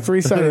could be a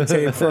three-sided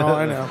tape for all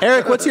I know.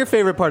 Eric, what's your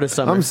favorite part of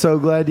summer? I'm so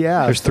glad you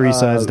asked. There's three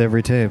sides to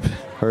every tape.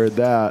 Heard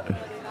that.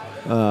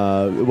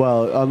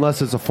 Well,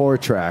 unless it's a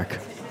 4-track.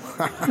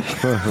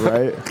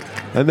 Right?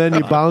 And then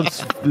you bounce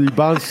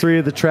 3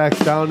 of the tracks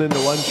down into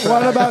one track.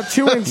 What about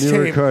 2-inch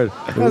tape?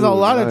 There's a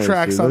lot of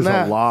tracks on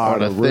that. I want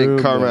to thank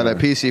Carmen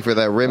PC for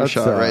that rim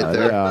shot right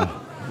there.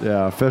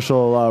 Yeah,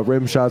 official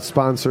Rimshot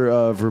sponsor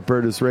of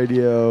Roberta's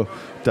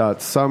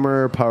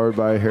Radio.Summer, powered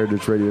by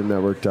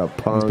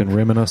HeritageRadioNetwork.punk. He's been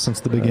rimming us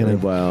since the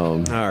beginning. All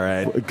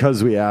right.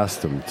 Because we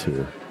asked him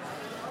to.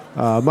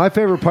 My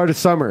favorite part of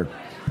summer,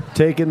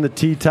 taking the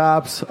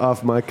T-tops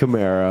off my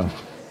Camaro.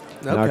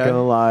 Not going to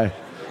lie.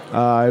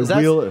 I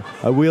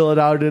wheel it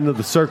out into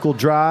the Circle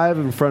Drive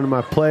in front of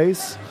my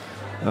place.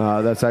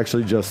 That's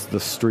actually just the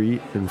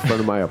street in front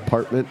of my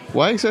apartment.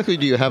 Why exactly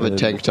do you have a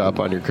tank top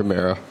on your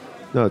Camaro?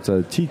 No, it's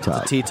a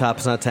T-top. T-top,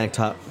 it's not a tank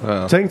top.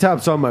 Oh. Tank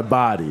top's on my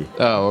body.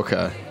 Oh,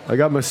 okay. I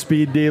got my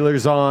speed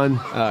dealers on.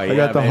 Oh, yeah, I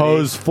got the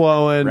hose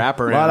flowing.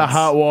 Wraparounds. A lot of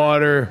hot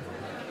water.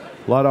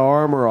 A lot of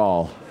Armor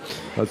All.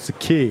 That's the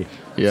key.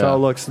 Yeah. So it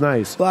looks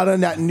nice. A lot of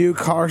that new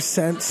car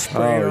scent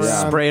sprayed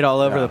around. Sprayed all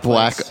over the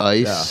place. Black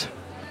ice.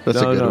 That's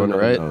a good one,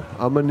 right? No.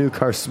 I'm a new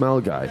car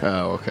smell guy.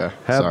 Oh, okay.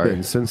 Have Sorry.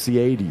 been since the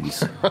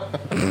 80s.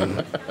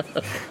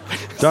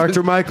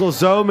 Dr. Michael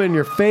Zoman,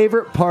 your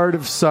favorite part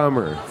of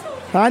summer?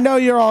 I know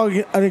you're all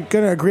going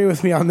to agree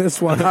with me on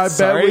this one. I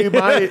bet we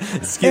might.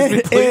 Excuse me,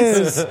 It please.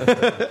 is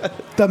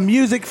the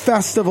music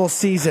festival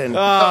season.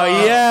 Oh,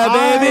 yeah,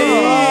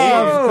 baby.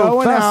 I love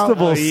going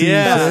festival out. season.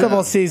 Yeah.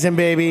 Festival season,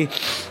 baby.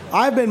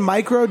 I've been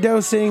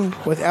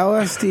microdosing with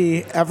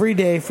LSD every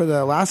day for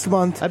the last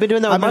month. I've been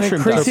doing that with I've been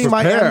mushrooms. increasing To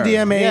my prepare.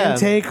 MDMA Yeah.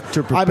 intake. To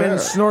I've been prepare.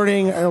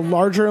 snorting a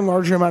larger and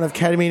larger amount of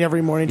ketamine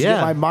every morning to Yeah.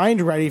 get my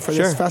mind ready for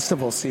Sure. this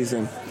festival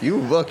season. You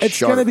look It's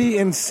sharp. going to be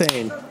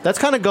insane. That's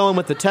kind of going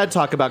with the TED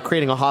Talk about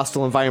creating a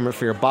hostile environment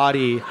for your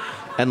body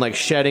and like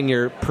shedding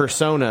your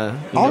persona.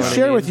 You know I'll what I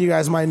share mean? with you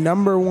guys my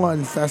number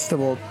one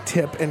festival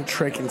tip and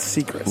trick and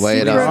secret. Lay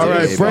it Secret out, All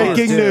right, Dave.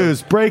 breaking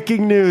news.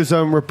 Breaking news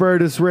on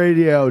Roberta's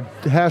Radio.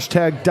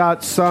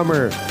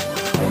 #.summer.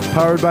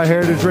 Powered by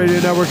Heritage Radio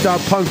Network.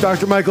 Punk.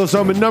 Dr. Michael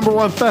Zoman, number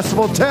one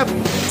festival tip.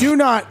 Do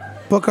not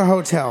book a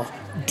hotel.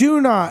 Do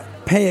not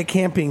pay a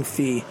camping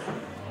fee.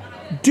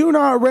 Do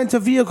not rent a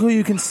vehicle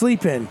you can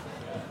sleep in.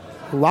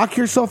 Lock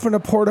yourself in a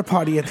porta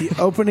potty at the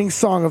opening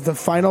song of the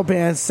final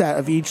band set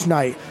of each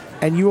night,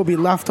 and you will be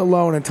left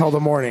alone until the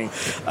morning.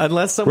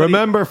 Unless somebody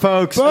Remember,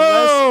 folks.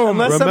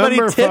 unless somebody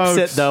Remember, tips folks.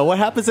 it though. What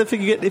happens if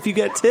you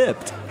get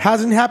tipped?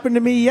 Hasn't happened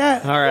to me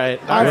yet. All right.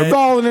 I've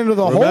fallen into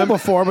the hole Remember-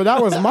 before, but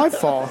that was my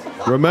fault.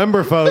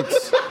 Remember,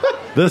 folks.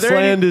 This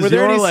land is were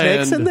there your any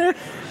land. snakes in there?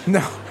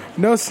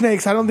 No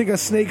snakes. I don't think a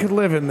snake could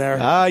live in there.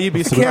 Ah, you'd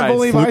be I surprised. can't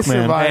believe I Fluke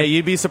man. survived. Hey,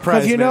 you'd be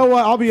surprised. Because you man. know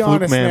what? I'll be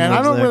honest, man man. I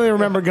lives don't there. really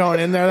remember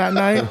going in there that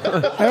night.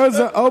 It was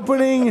the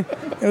opening.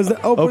 It was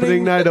the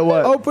opening night of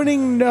what?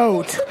 Opening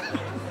note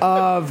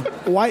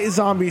of White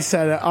Zombie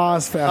set at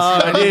Ozfest.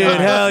 Oh, dude,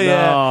 hell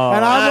yeah!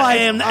 And I'm like,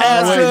 am the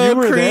I was like, Astro you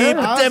were Creep, there?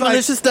 the I was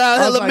Demolition like- Style, I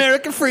Hell was like-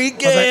 American Freak,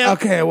 I was like, yeah.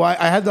 okay, well,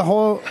 I had the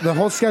whole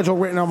schedule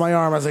written on my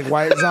arm. I was like,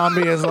 White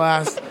Zombie is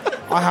last.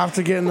 I have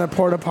to get in the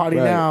porta potty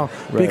Right, now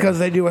right. because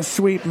they do a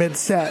sweep mid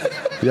set.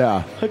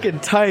 Yeah. Fucking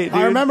tight, dude.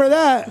 I remember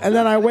that, and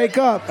then I wake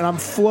up and I'm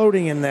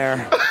floating in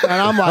there, and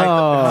I'm like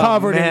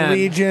covered man. in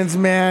legions,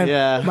 man.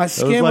 Yeah. my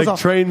skin like all,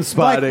 train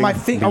spotting. Like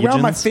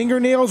around my Legions?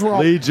 fingernails were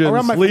all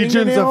around my Legions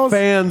of fingernails.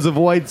 fans of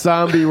White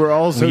Zombie were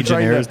also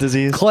Legionnaires'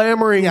 disease.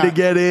 clamoring Yeah. to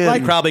get in.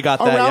 Like, Probably got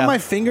that, around yeah. my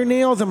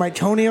fingernails and my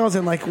toenails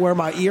and like where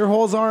my ear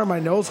holes are and my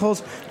nose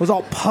holes was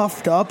all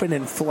puffed up and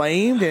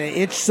inflamed and it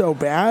itched so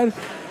bad.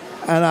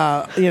 And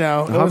it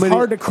How was many-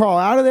 hard to crawl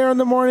out of there in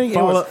the morning. It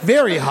Follow- was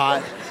very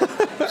hot.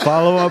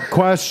 Follow-up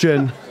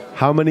question.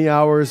 How many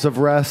hours of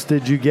rest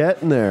did you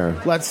get in there?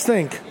 Let's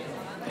think.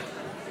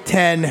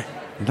 10.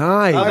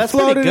 Nice. Oh, that's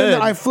pretty good.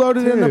 I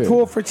floated in the Dude,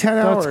 pool for 10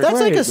 hours. That's like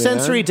Great, a man.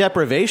 sensory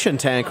deprivation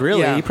tank,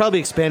 really. Yeah. You probably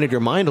expanded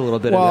your mind a little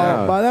bit. in Well,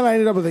 that. by then I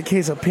ended up with a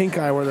case of pink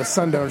eye where the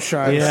sun don't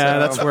shine. Yeah, so.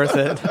 that's worth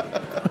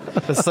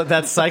it.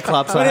 That's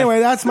Cyclops. But eye. anyway,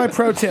 that's my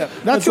pro tip.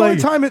 That's the only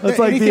time that's like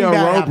the anything bad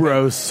happened.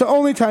 Ouroboros. It's the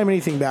only time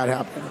anything bad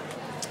happened.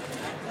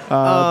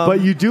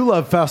 But you do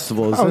love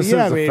festivals. Oh, This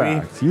yeah, is a baby.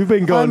 fact. You've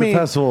been going to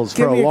festivals for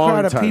give a me a long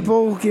crowd of time.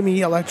 people. Give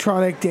me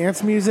electronic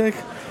dance music.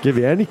 Give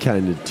you any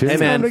kind of tune. Hey,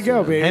 man. Time to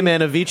go, baby. Hey,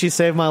 man, Avicii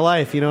saved my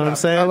life. You know what I'm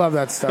saying? I love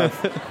that stuff.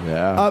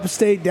 Yeah.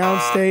 Upstate,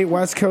 downstate,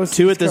 West Coast,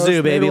 Two East at the Coast,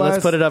 zoo, baby. Midwest,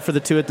 Let's put it up for the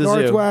two at the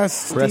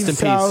Northwest, zoo. Rest in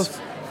East, peace.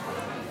 South.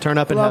 Turn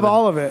up in Love heaven.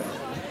 all of it.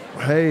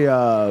 Hey,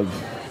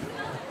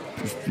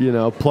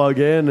 plug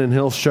in and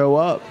he'll show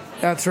up.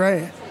 That's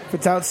right. If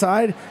it's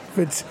outside, if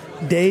it's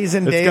days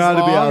and It's days gotta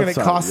long be and it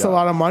outside, costs yeah. a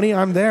lot of money,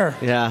 I'm there.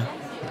 Yeah.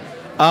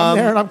 I'm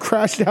there and I'm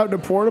crashed out in a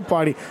porta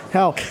potty.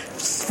 Hell,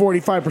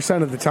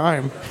 45% of the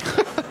time.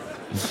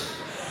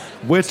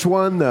 Which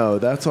one, though?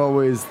 That's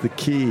always the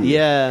key.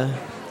 Yeah.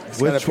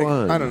 Which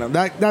one? I don't know.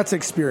 That's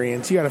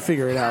experience. You got to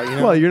figure it out. You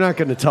know. Well, you're not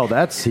going to tell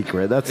that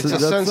secret. That's It's a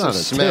that's sense not of a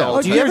smell.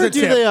 Oh, Do you here's ever a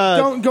do tip. the,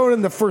 Don't go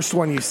in the first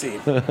one you see.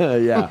 tip.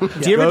 Yeah.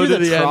 Do you ever Go do to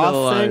the the end of trough the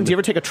line. thing? Do you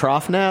ever take a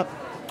trough nap?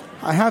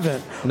 I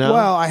haven't. No?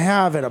 Well, I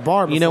have at a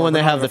bar. You know before, when they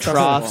but not have at the a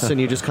festival. troughs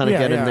and you just kind of Yeah,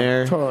 get in yeah,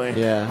 there? Totally.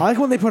 Yeah. I like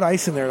when they put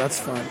ice in there. That's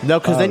fun. No,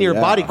 because then your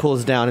yeah. body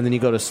cools down and then you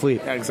go to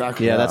sleep. Yeah,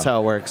 exactly. Yeah, Yeah. that's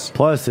how it works.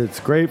 Plus, it's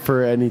great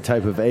for any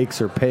type of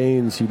aches or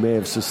pains you may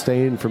have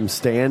sustained from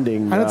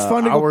standing. And it's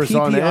fun to go hours pee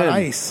on on end.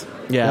 ice.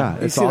 Yeah.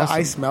 You It's see awesome. the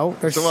ice melt.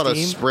 There's There's a lot of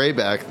steam. spray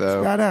back,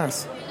 though. Badass.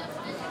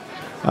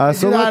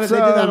 So They let's, do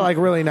that at like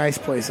really nice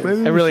places. maybe,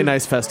 And we really should,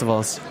 nice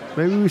festivals.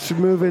 maybe we should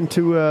move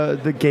into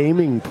the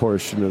gaming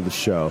portion of the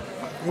show.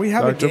 We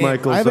have Dr. a game.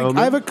 Michael I have a,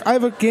 Zoman? I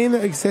have a game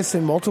that exists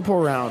in multiple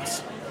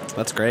rounds.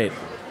 That's great.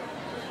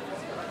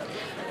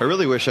 I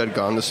really wish I'd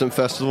gone to some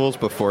festivals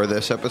before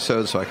this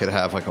episode so I could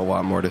have like a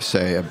lot more to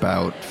say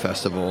about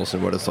festivals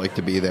and what it's like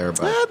to be there.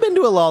 But I've been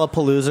to a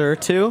Lollapalooza or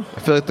two. I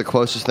feel like the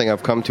closest thing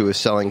I've come to is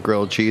selling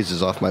grilled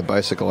cheeses off my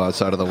bicycle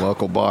outside of the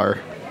local bar.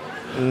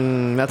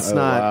 That's Oh,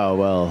 not. wow,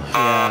 well,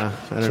 Yeah,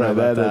 I don't know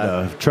about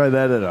that. try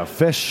that at a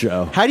fish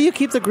show. How do you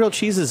keep the grilled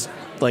cheeses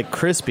like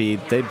crispy?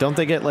 Don't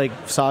they get like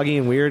soggy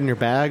and weird in your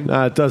bag?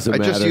 Nah, it doesn't I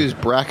matter. just use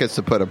brackets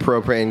to put a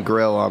propane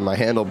grill on my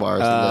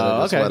handlebars. And then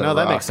I just okay. let it No,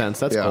 that rock. makes sense.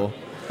 That's Yeah. cool.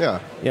 Yeah.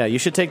 Yeah, you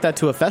should take that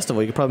to a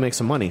festival. You could probably make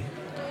some money.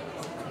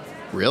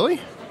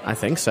 Really? I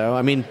think so.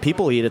 I mean,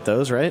 people eat at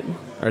those, right?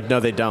 Or no,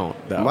 they don't.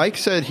 Though. Mike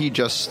said he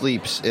just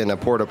sleeps in a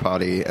porta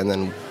potty and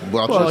then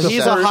watches. Well, he's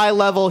a set. high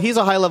level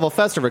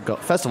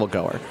festival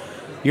goer.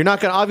 You're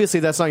not going to, obviously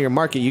that's not your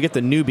market. You get the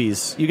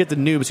newbies. You get the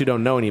noobs who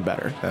don't know any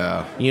better.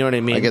 Yeah. You know what I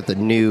mean? I get the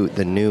new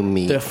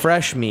meat. The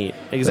fresh meat.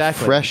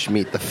 Exactly. The fresh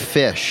meat, the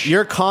fish.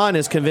 Your con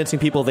is convincing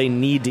people they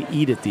need to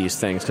eat at these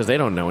things because they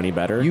don't know any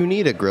better. You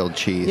need a grilled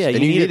cheese. Yeah,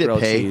 and you need a to grilled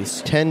pay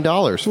cheese.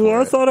 $10 for Well,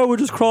 I it. thought I would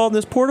just crawl in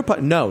this porta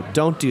potty. No,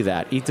 don't do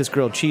that. Eat this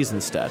grilled cheese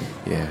instead.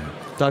 Yeah.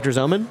 Dr.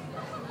 Zoman?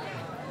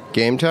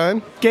 Game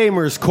time?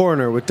 Gamers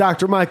Corner with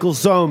Dr. Michael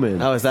Zoman.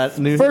 Oh, is that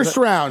new? First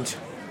round.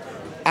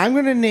 I'm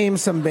going to name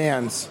some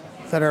bands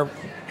that are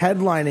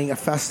headlining a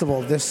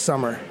festival this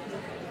summer.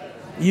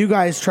 You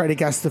guys try to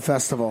guess the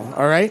festival,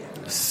 all right?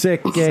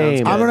 Sick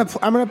game. I'm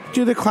gonna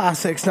do the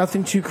classics,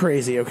 nothing too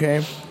crazy,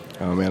 okay?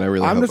 Oh man, I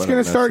really. I'm hope just I don't gonna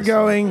mess start this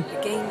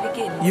up.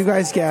 going. You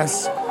guys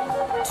guess.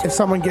 If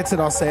someone gets it,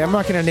 I'll say. I'm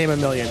not gonna name a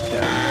million.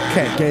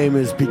 Okay. Game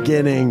is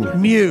beginning.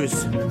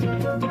 Muse,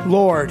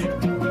 Lord,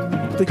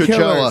 The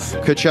Killers,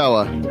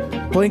 Coachella.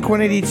 Blink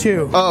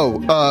 182.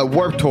 Oh,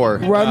 Warped Tour.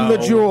 Run the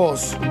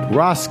Jewels.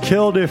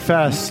 Roskilde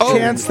Fest.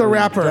 Chance the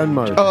Rapper.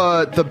 Denmark.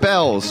 The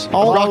Bells.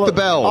 Rock the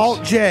Bells.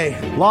 Alt J.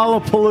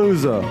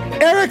 Lollapalooza.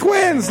 Eric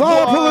wins.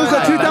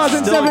 Lollapalooza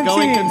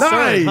 2017.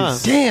 Nice. Huh.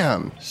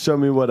 Damn. Show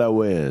me what I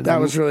win. That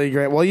was really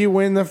great. Well, you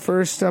win the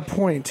first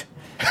point.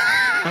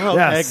 Oh,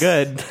 Yes.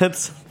 okay, good.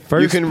 That's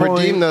First you can point.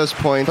 redeem those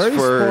points First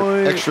for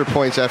point. extra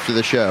points after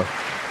the show.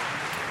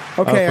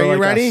 Okay, for are you like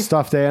ready? A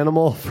stuffed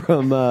animal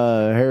from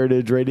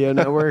Heritage Radio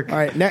Network. All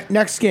right,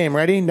 next game.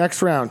 Ready?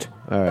 Next round.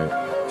 All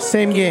right.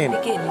 Same game.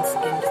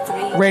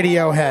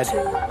 Radiohead.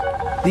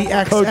 The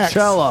XX.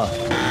 Coachella.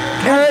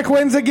 Eric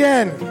wins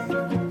again.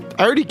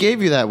 I already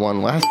gave you that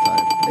one last time.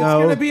 It's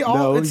gonna be all.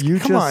 No, it's, you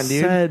come just on,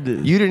 dude. said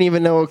You didn't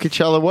even know what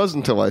Coachella was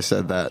until I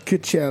said that.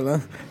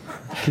 Coachella.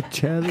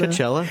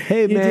 Coachella.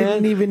 Hey, You man.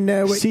 didn't even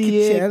know what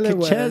Coachella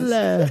was.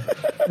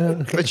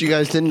 Coachella. But you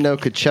guys didn't know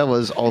Coachella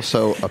is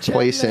also a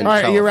place in All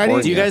right, are you ready?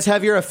 California. Do you guys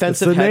have your It's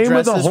offensive the name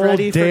of headdresses the whole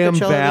ready for damn Coachella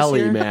this valley,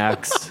 year?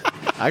 Max.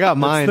 I got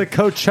mine. It's the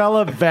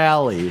Coachella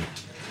Valley.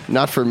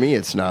 Not for me,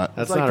 it's not.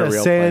 That's It's like not a the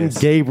real San place.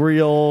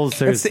 Gabriel's. It's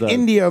There's the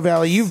Indio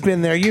Valley. You've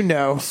been there. You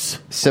know.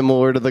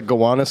 Similar to the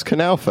Gowanus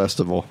Canal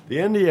Festival. The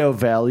Indio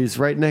Valley's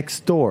right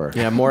next door.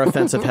 Yeah, more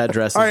offensive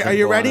headdresses. All right, than are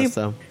you Gowanus, ready?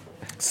 though.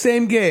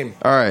 Same game.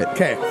 All right.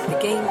 Okay. The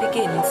game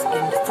begins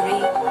in 3,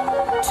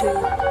 2,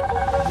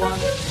 1.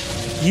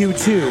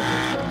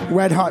 U2.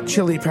 Red Hot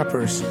Chili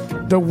Peppers.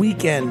 The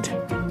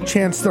Weeknd.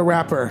 Chance the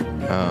Rapper.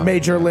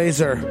 Major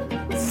Lazer.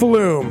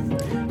 Flume.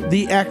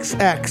 The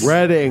XX.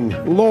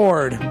 Reading.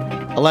 Lord.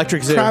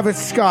 Electric Zoo. Travis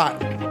Scott.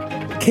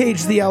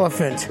 Cage the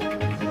Elephant.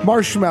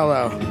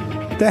 Marshmallow.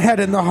 The Head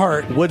and the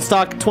Heart.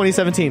 Woodstock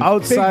 2017. Big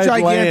Outside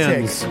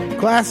Gigantics. Lands.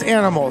 Glass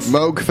Animals.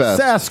 Moogfest.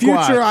 Sasquatch.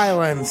 Future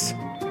Islands.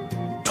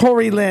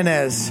 Tori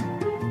Lanez.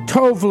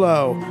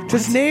 Tovlo.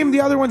 Just name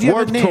the other ones you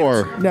haven't Warped named.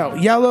 Tour. No.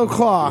 Yellow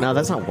Claw. No,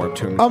 that's not Warped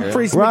Tour material.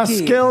 Humphreys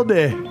McGee.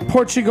 Roskilde.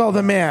 Portugal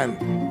the Man.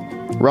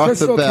 Rock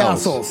Crystal the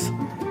Bells. Castles.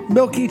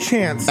 Milky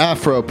Chance.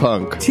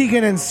 Afropunk.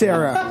 Tegan and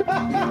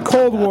Sarah.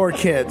 Cold War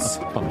Kids.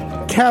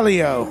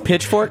 Calio.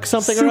 Pitchfork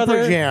something or Super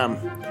other? Jam.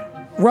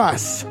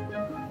 Russ.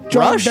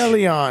 John Rush?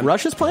 Bellion.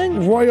 Rush is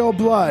playing? Royal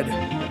Blood.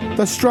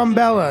 The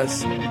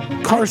Strumbellas.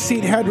 Car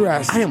Seat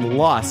Headrest. I am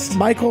lost.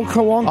 Michael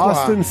Kawankwa.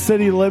 Austin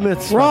City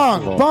Limits. Wrong.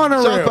 Festival.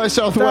 Bonnaroo. South by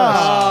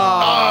Southwest.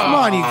 Come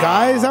on, you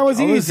guys. That was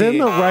I easy. was in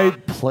the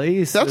right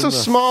place. That's in a the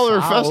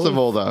smaller South.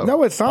 festival, though.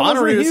 No, it's not.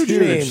 Those are Bonnaroo is huge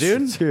huge, names.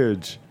 dude. It's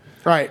huge.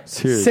 All right.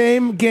 huge.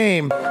 Same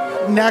game.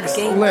 Next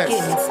Game list.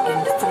 begins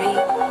in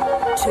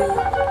 3, 2,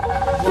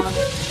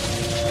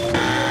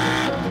 1.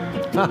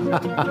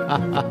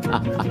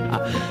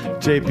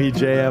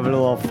 JPJ having a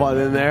little fun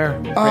in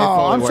there.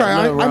 Oh, I'm sorry.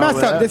 I Nothing wrong messed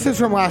with up. that. This is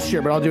from last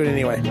year, but I'll do it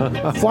anyway.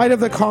 Flight of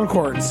the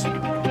Conchords.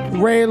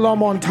 Ray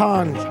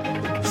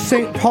LaMontagne.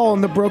 St. Paul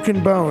and the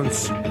Broken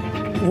Bones.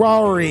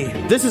 Rowery.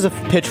 This is a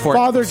Pitchfork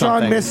Father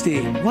John something.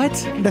 Misty. What?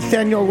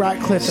 Nathaniel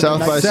Ratcliffe. and South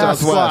the by Night-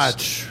 Southwest.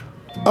 Sasquatch.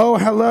 Oh,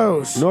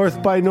 hellos.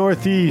 North by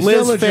Northeast.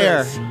 Liz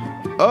Villagers.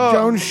 Fair.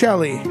 Joan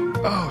Shelley.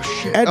 Oh,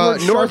 shit.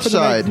 Edward Sharp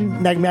Northside.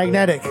 and the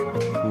Magnetic.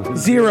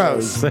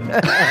 Zeros.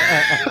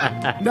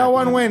 No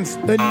one wins.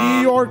 The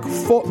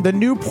the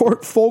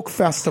Newport Folk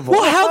Festival.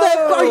 Well, how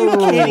the are you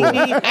kidding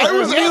me? I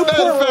was at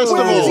that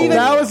festival.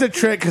 That was a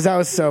trick because that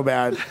was so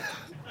bad.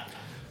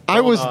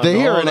 I was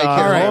there and I can't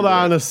Hold remember.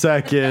 on a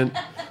second.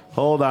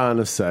 Hold on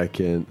a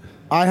second.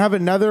 I have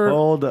another.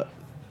 Hold.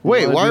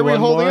 Wait, Wanna why do are we one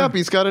holding more? up?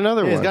 He's got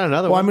another He's one. got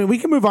another Well, I one. mean, we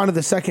can move on to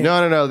the second.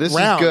 No. This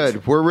round. is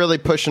good. We're really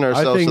pushing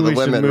ourselves think to the we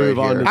should limit move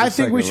right on here. to I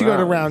think we second should go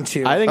to round. round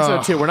two. I think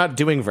so too. We're not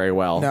doing very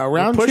well. No,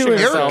 round We're pushing two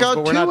is- Eric ourselves, got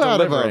but we're 2 not out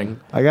of delivering.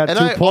 them. I got and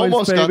 2 I points,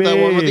 almost baby. got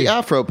that one with the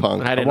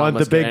Afropunk. I I didn't want the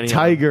almost get big any of them.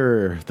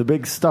 tiger, the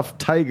big stuffed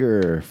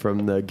tiger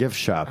from the gift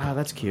shop. Oh,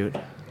 that's cute.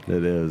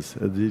 It is.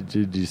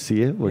 Did you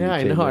see it? when Yeah, you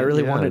I came know. I in?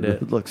 really Yeah, wanted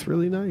it. It looks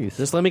really nice.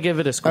 Just let me give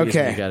it a squeeze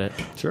Okay. when you get it.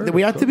 Sure.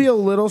 We have to be a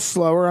little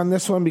slower on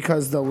this one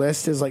because the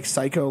list is like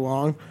psycho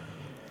long.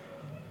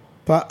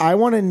 But I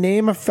want to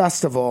name a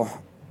festival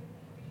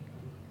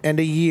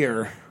and a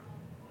year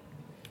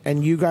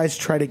and you guys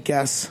try to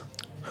guess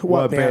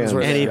what bands band?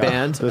 were Any there.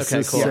 band? This Okay,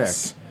 is cool. sick.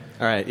 Yes.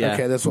 All right, yeah.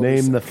 Okay, that's what we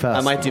Name said. the fest.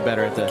 I might do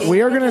better at this.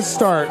 We are going to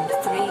start. 3,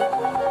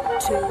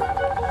 2,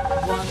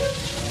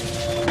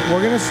 1. We're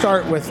going to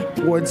start with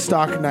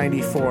Woodstock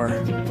 '94.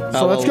 So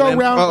Oh, let's go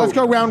Limp- round. oh. Let's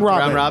go round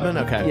robin. Round robin?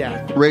 Okay.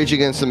 Yeah. Rage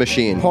Against the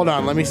Machine. Hold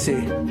on. Let me see.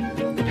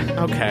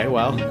 Okay,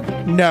 well.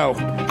 No.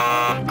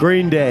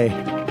 Green Day.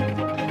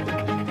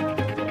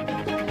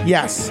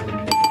 Yes.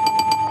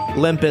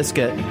 Limp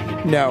Bizkit.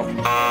 No.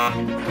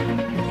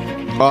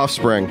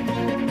 Offspring.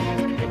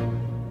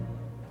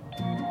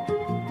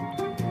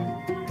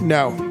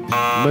 No.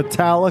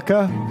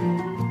 Metallica.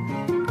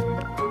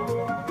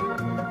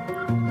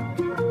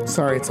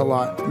 Sorry, it's a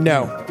lot.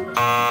 No.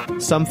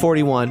 Sum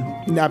 41.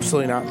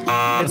 Absolutely not.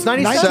 It's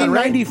 97,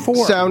 right? 1994.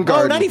 Oh,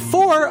 Soundgarden.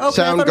 94?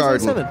 Okay, I thought it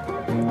was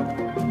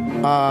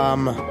Soundgarden.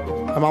 97.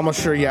 I'm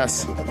almost sure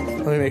yes.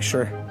 Let me make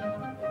sure.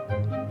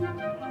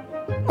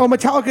 Oh,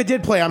 Metallica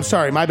did play. I'm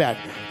sorry. My bad.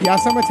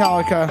 Yes, I'm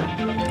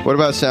Metallica. What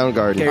about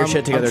Soundgarden? Get your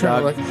shit together,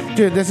 trying dog. to look.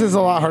 Dude, this is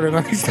a lot harder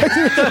than I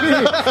expected it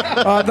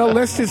to be. The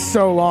list is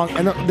so long,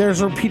 and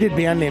there's repeated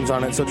band names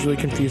on it, so it's really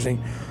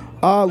confusing.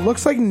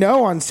 Looks like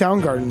no on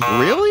Soundgarden.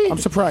 Really? I'm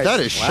surprised. That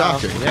is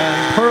shocking.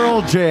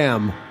 Pearl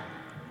Jam.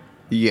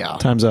 Yeah.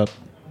 Time's up.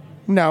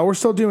 No, we're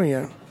still doing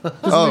it. This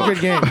is a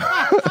good game.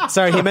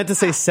 Sorry, he meant to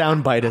say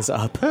soundbite is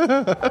up.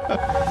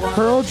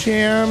 Pearl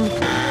Jam.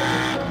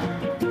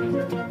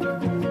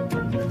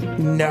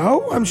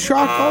 No, I'm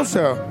shocked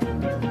also.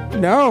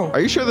 No. Are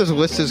you sure this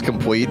list is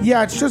complete?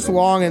 Yeah, it's just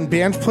long, and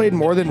bands played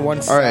more than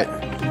one set. All right.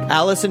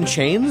 Alice in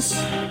Chains?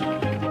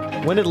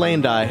 When did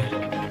Lane die?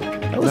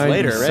 That was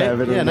later, right?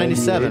 97 or Yeah,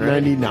 97, right?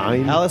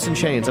 99. Alice in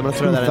Chains. I'm going to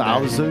throw that in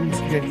 2000.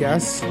 Good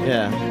guess. there.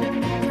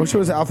 Yeah. Wish it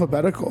was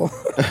alphabetical.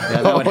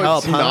 Yeah, that would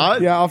help, it's huh?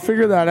 not? Yeah, I'll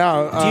figure that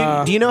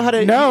out. Do you know how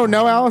to...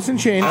 No, Alice in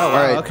Chains. Oh, All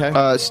wow, right.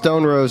 okay.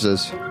 Stone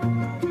Roses.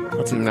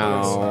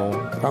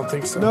 No. I don't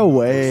think so. No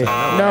way.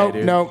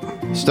 No.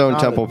 Stone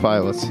Temple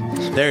Pilots.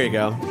 There you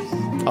go.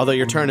 Although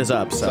your turn is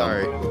up, so...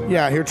 Sorry.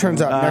 Yeah, here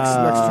turns up. Next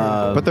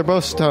turn. But they're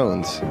both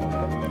Stones.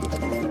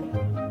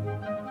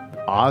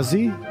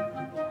 Ozzy?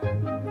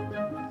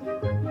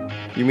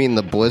 You mean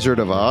the Blizzard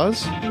of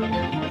Oz?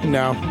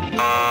 No.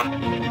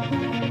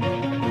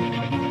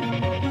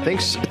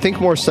 Think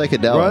more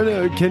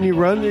psychedelic.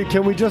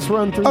 Can we just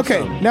run through Okay,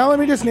 some? now let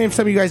me just name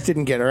some you guys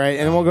didn't get, all right?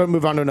 And then we'll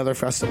move on to another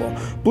festival.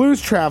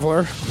 Blues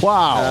Traveler,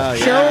 Wow.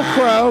 Sheryl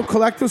Crow,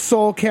 Collective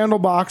Soul,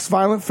 Candlebox,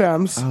 Violent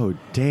Femmes, Oh,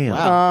 damn.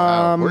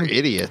 Wow, we're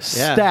idiots.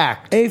 Yeah.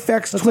 Stacked.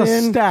 Aphex That's Twin,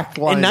 a stacked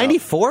lineup. In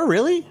 94,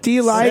 really?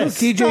 D-Light,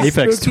 Sick. DJ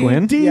Aphex Spooky.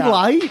 Twin?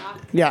 D-Light?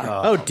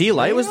 Yeah. Oh,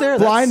 D-Light was there?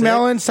 That's Blind sick.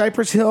 Melon,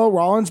 Cypress Hill,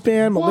 Rollins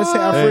Band, Melissa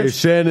Etheridge, Hey,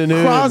 Shannon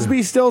Noon.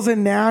 Crosby, Stills,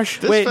 and Nash.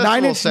 This Wait, festival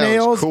Nine Inch sounds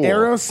Nails, cool.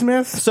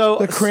 Aerosmith, So-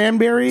 The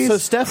Cranberries, so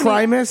Stephanie-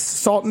 Primus,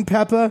 Salt and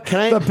Pepper, Can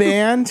I- The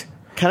Band,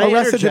 Can I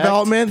Arrested interject?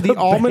 Development, The The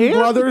Allman Band?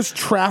 Brothers,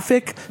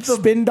 Traffic,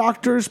 Spin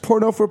Doctors,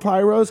 Porno for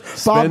Pyros,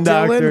 Bob Spin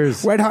Dylan,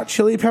 Doctors, Red Hot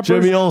Chili Peppers,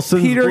 Jimmy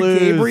Olsen's Peter Blues.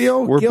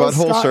 Gabriel, We're Gil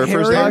Butthole Scott Surfers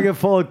Heron. now? Pocket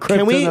full of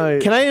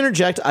kryptonite. Can I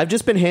interject? I've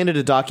just been handed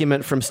a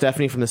document from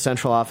Stephanie from the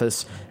central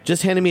office.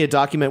 Just handed me a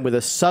document with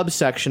a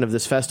subsection of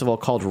this festival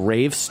called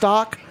Rave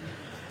Stock.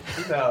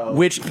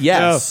 Which,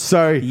 yes. No,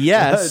 sorry.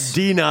 Yes.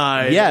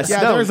 Denied. Yes.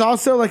 Yeah, no. there's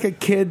also like a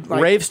kid.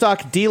 Like, Rave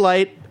Stock,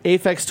 D-Light,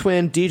 Aphex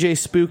Twin, DJ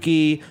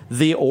Spooky,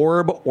 The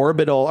Orb,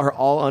 Orbital are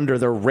all under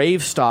the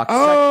Rave Stock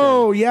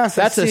Oh, section. yes,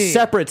 I That's a see.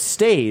 separate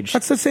stage.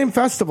 That's the same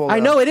festival. I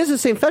though. know it is the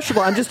same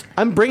festival.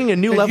 I'm bringing a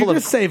new Did level you of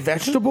just say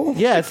vegetable?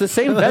 Yeah, it's the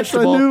same That's a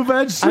vegetable. new I'm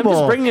vegetable.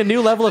 just bringing a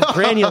new level of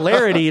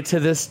granularity to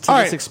this All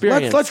this right,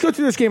 experience. let's go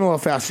through this game a little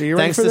faster. You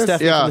ready Thanks for to this?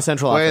 Stephanie from Yeah. the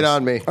central Lay office. it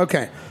on me.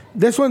 Okay.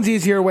 This one's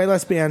easier, way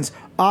less bands.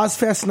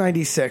 Ozfest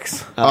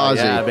 96. Oh, Ozzy.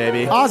 yeah,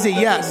 baby. Ozzy,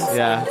 yes.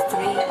 Yeah.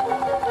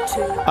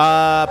 3, 2,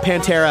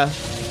 Pantera.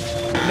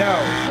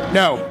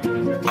 No.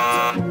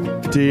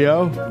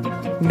 Dio?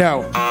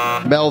 No.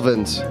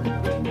 Melvins.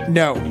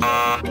 No.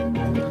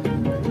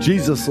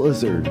 Jesus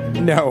Lizard.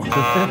 No.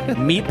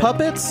 Meat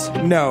Puppets?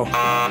 No.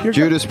 You're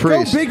Judas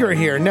Priest. Go bigger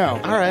here. No.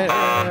 All right.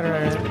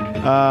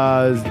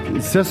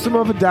 System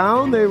of a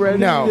Down? They ready?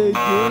 No.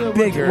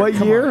 Bigger. What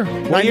Come year?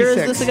 on. What year is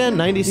 96. this again?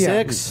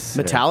 96?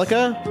 Yeah.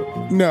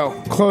 Metallica? No.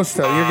 Close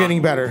though. You're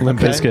getting better.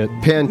 Limp Okay.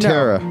 Bizkit.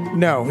 Pantera.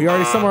 No.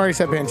 Someone already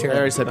said Pantera. I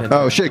already said Pantera.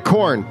 Oh shit,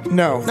 Corn.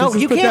 No. No, This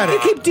is you can't.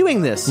 pathetic. You keep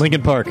doing this.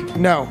 Linkin Park.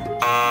 No.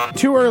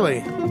 Too early.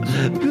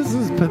 This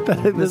is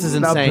pathetic. This is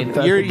not insane.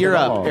 pathetic You're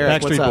at up, all.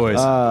 Eric. What's Backstreet up?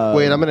 Boys.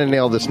 Wait, I'm gonna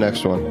nail this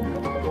next one.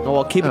 Oh,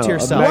 well, keep it to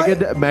yourself.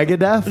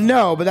 Megadeth?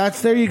 No, but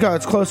there you go.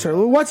 It's closer.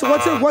 What's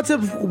a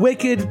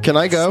wicked Can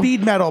I go?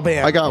 speed metal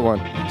band? I got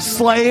one.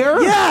 Slayer?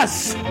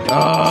 Yes.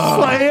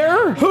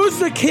 Slayer. Who's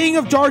the king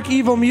of dark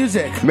evil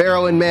music?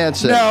 Marilyn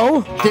Manson.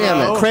 No.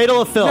 Damn it.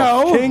 Cradle of Filth.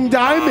 No. King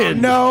Diamond?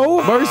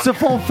 No.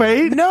 Merciful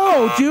Fate?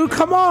 No, dude,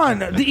 come on.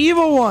 The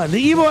evil one. The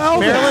evil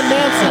Elvis. Marilyn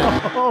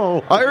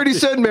Manson. I already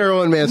said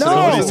Marilyn Manson. No.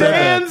 What is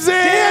that?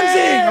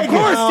 Danzig. Of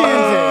course,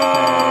 Danzig.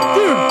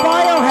 Dude,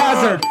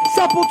 Biohazard.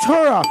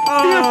 Sepultura.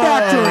 Fear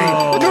Factory.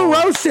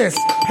 Neurosis.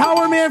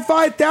 Power Man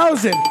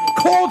 5000.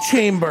 Coal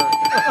chamber.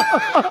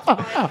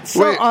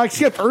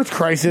 Except Earth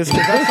Crisis,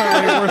 because that's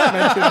not really worth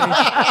mentioning.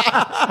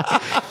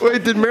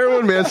 Wait, did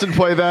Marilyn Manson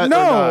play that? No.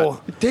 Or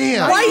not?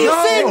 Damn. Why are you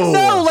saying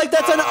no? Like,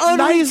 that's an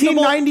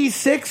unreasonable...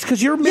 1996,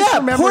 because you're Yeah,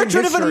 misremembering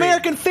Portrait of an history.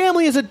 American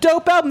Family is a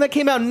dope album that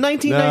came out in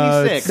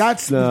 1996.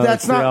 That's it's not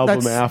the album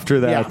that's, after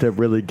that yeah. that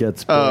really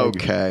gets big.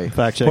 Okay.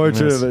 Fact checking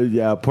Portrait this. of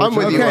a, I'm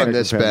with you on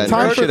this, Ben.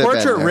 Time I for should have been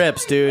Portrait there.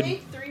 rips, dude.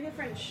 3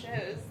 different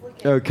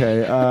shows. Okay.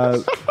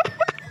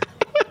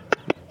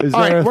 Is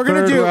All there right, a we're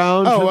gonna third do.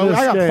 round Oh, to well, this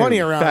I got game? plenty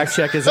of rounds. Fact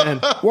check is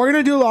in. We're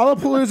gonna do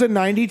Lollapalooza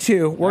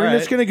 '92. We're All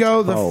just right. gonna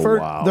go the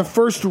wow. the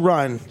first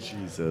run.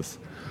 Jesus.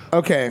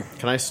 Okay.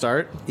 Can I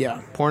start?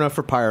 Yeah. Porno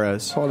for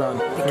Pyros. Hold on.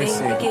 The Let me game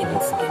see.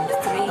 begins in 3.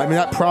 I mean,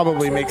 that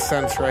probably makes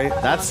sense, right?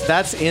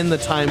 That's in the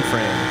time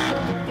frame.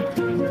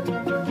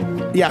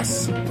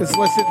 Yes. This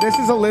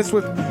is a list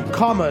with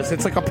commas.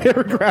 It's like a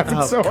paragraph. It's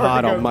Oh, so hard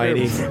God to go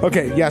almighty. through.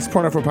 Okay. Yes.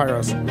 Porno for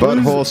Pyros.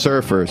 Butthole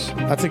surfers.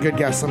 That's a good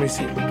guess. Let me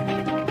see.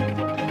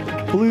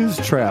 Blues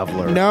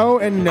Traveler. No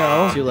and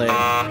no. Too late.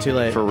 Too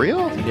late. For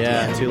real?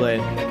 Yeah, too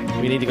late.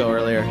 We need to go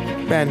earlier.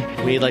 Ben.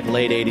 We need like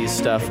late 80s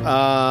stuff.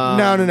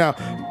 No.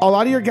 A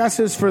lot of your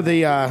guesses for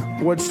the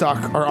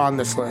Woodstock are on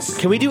this list.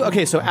 Can we do...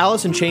 Okay, so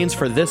Alice in Chains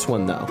for this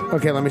one, though.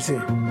 Okay, let me see.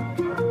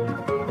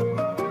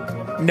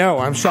 No,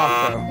 I'm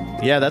shocked, though.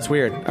 Yeah, that's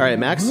weird. All right,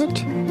 Max?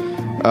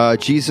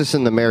 Jesus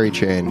and the Mary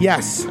Chain.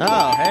 Yes.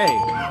 Oh, hey.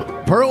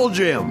 Pearl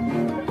Jam.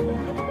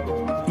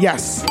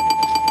 Yes.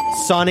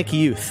 Sonic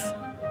Youth.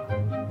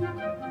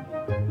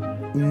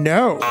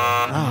 No.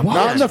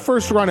 Not in the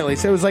first run, at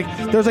least. It was like,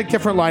 there's like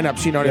different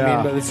lineups, you know what I Yeah.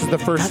 mean? But this is the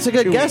first. That's a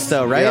good 2 guess, weeks.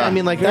 though, right? Yeah. I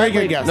mean, like... Very that, good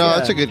like- guess. No, Yeah.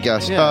 that's a good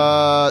guess.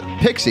 Yeah.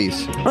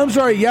 Pixies. I'm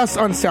sorry, yes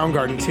on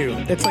Soundgarden, too.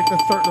 It's like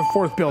the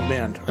fourth build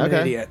band. I'm an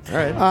Okay. idiot. All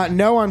right.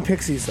 No on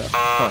Pixies, though.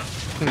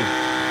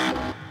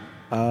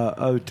 Oh,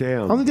 I don't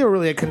damn. think they were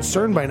really a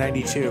concern by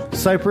 92.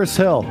 Cypress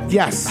Hill.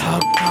 Yes. Oh,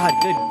 God,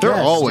 good They're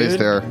guess, always dude.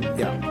 there.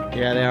 Yeah.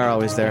 Yeah, they are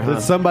always there, huh?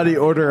 Did somebody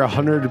order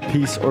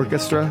 100-piece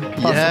orchestra?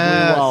 Possibly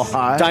Yes. while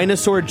high?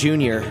 Dinosaur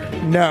Jr.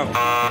 No.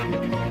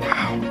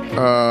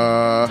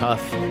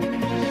 Tough.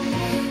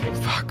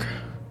 Fuck.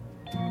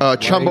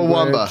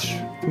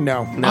 Chumbawamba.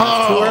 No.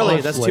 No, too early.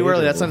 much That's later. too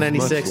early. That's not Much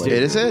 96, later.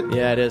 dude. Is it?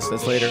 Yeah, it is.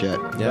 That's later. Shit.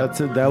 Yeah.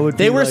 That would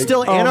They be were like-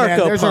 still Oh, man,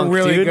 anarcho-punk, there's a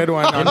really dude. good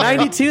one on In there.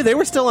 92, they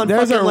were still on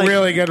There's fucking, a like...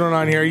 really good one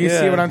on here. You see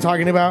Yeah. what I'm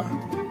talking about?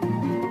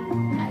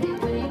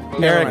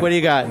 Eric, one. what do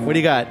you got? What do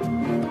you got?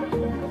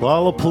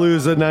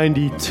 Lollapalooza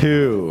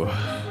 92.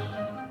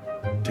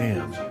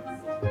 Damn.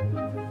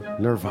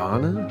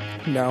 Nirvana?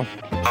 No.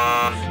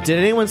 Did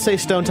anyone say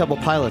Stone Temple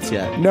Pilots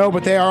yet? No,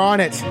 but they are on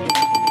it.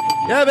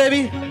 Yeah,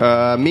 baby.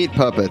 Meat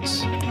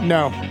Puppets.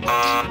 No.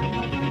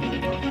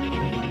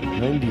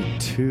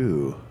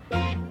 92.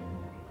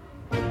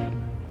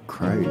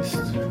 Christ.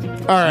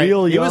 All right.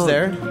 Real He young. was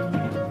there.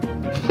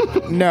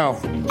 No.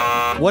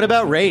 What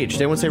about Rage?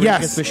 Did anyone say Rage Yes.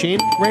 Against the Machine?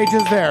 Rage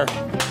is there.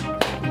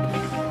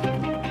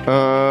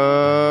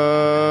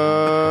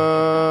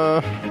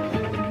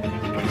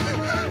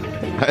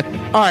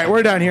 All right,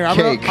 we're done here.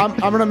 Cake. I'm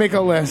gonna make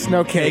a list.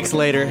 No cake. Cakes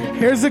later.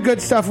 Here's the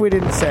good stuff we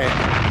didn't say.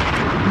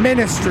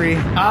 Ministry.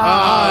 Dude,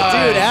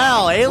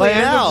 Al. Alien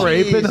Land Al. of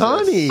Rape and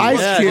Honey. Ice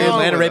Yeah, Cube. dude,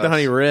 Land of Rape and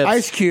Honey rips.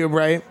 Ice Cube,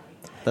 right?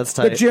 That's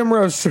The tight. Jim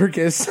Rose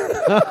Circus.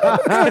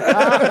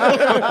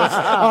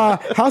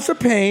 House of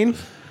Pain.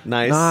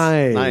 Nice.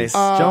 Nice. Nice.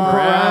 Jump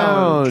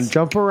around.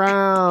 Jump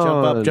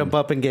around. Jump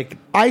up, and get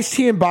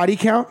Ice-T and Body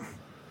Count.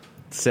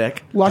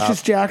 sick.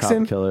 Luscious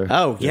Jackson. Cop killer.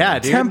 Oh, yeah,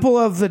 dude. Temple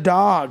of the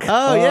Dog.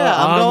 Oh, yeah.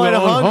 I'm going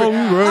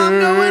hungry. I'm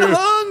going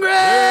hungry.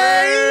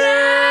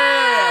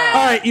 Yeah.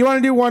 All right, you want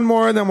to do one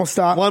more and then we'll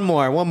stop? One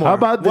more. How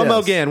about One this?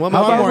 more again. One How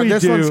more One about more. we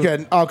This do- one's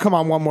good. Oh, come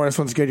on. One more. This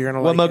one's good. You're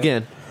going to like One more it.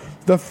 again.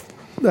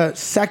 The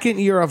second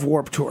year of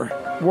Warp Tour.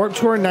 Warp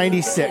Tour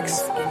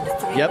 96.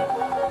 Yep.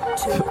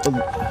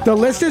 The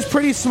list is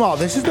pretty small.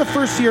 This is the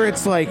first year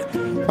it's like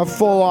a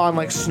full-on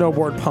like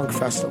snowboard punk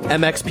festival.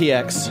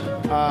 MXPX.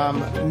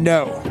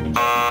 No.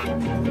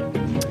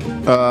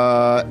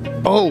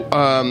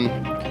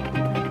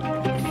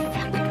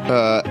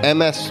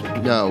 MS.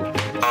 No.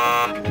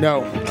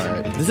 No.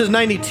 This is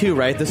 92,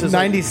 right? This is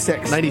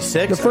 96.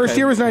 96? The first Okay.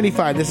 year was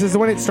 95. This is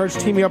when it starts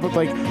teaming up with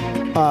like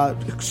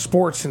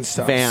sports and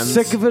stuff. Vans.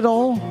 Sick of it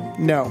all?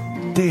 No.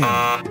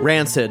 Damn.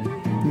 Rancid.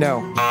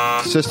 No.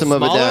 System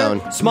of a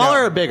Down.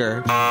 Smaller or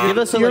bigger? Give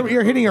us a, You're, like,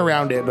 you're hitting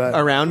around it, but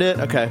around it?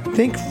 Okay.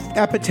 think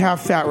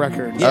Epitaph Fat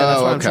Records. Yeah, that's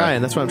Oh, what I'm okay.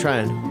 trying. That's what I'm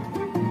trying.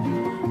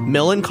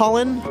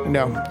 Millencolin?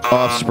 No.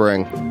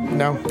 Offspring.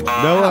 No.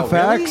 No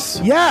effects?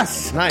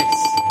 Yes. Nice.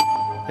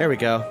 There we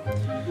go.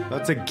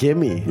 That's a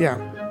gimme. Yeah.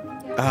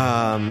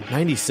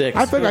 96.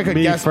 I think I could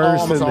Me guess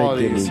first almost and all of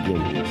they these.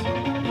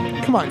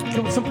 gimmies. Come on.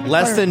 Come on, some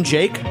Less fire. than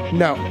Jake?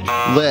 No.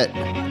 Lit.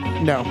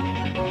 No.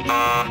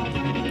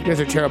 You guys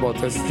are terrible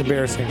at this. It's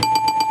embarrassing.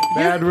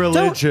 Bad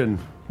Religion.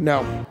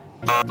 No.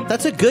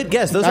 That's a good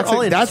guess. Those That's are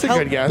all a- that's a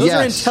good guess. Those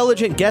are Yes.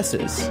 intelligent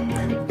guesses.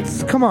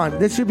 Come on.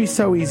 This should be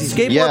so easy.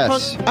 Skateboard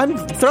Yes. punk. I'm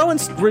throwing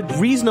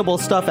reasonable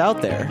stuff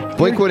out there.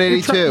 Blink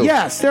 182.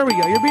 Yes. There we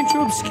go. You're being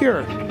too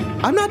obscure.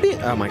 I'm not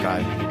being. Oh my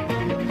god.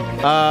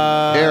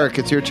 Eric,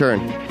 it's your turn.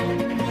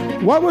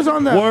 What was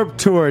on the Warped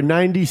Tour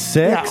 96.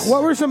 Yeah,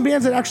 what were some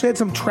bands that actually had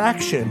some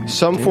traction?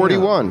 Sum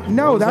 41.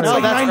 No, that's No,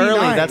 like that's 99.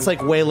 early. That's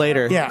like way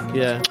later. Yeah.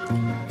 Yeah.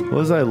 What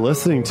was I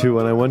listening to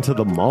when I went to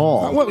the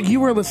mall? What you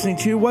were listening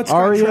to? What's got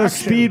Aria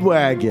traction?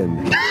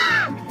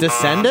 Speedwagon.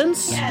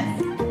 Descendants?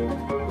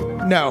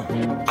 No,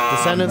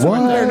 Descendants?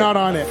 What? they're not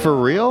on it. For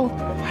real?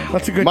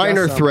 That's a good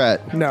Minor guess, though.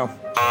 Threat. No.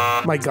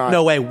 My God.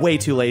 No way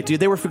too late, dude.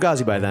 They were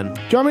Fugazi by then.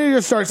 Do you want me to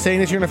just start saying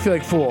this? You're going to feel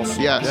like fools.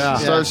 Yes. Yeah.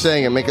 Start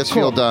saying it. Make us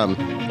feel dumb.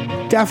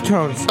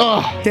 Deftones.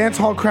 Dance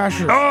Hall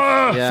Crashers.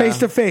 Yeah. Face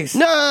to Face.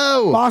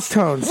 No! Boss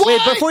Tones. Wait,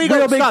 before you go,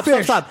 Real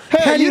Big stop.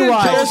 Hey, you didn't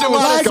tell us it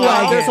was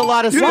Pennywise. ska. There's a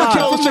lot of You didn't ska.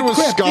 tell us it was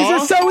ska. These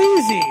are so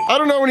easy. I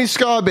don't know any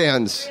ska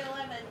bands.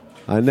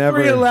 I never.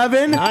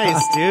 311.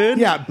 Nice, dude.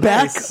 Yeah, Beck.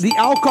 Nice. The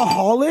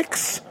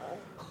Alcoholics.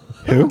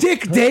 Who?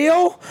 Dick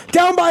Dale.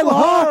 Down by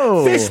Law.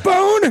 Whoa.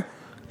 Fishbone.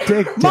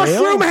 Dick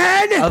Mushroom Dale?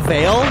 Head.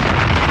 Avail?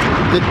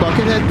 Did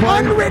Buckethead play?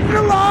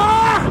 Unwritten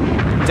Law.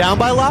 Down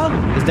by Law?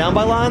 Is Down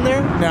by Law in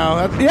there?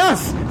 No.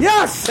 Yes.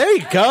 There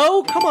you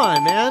go. Come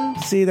on,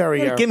 man. See, there we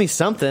go. Give me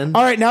something.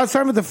 All right, now it's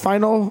time for the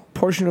final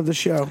portion of the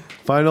show.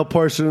 Final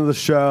portion of the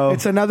show.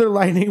 It's another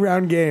lightning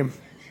round game.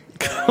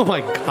 Oh my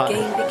god.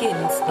 Game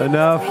begins.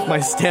 Enough. My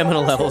stamina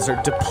levels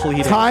are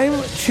depleted.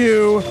 Time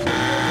to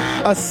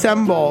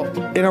assemble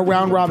in a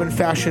round robin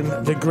fashion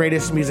the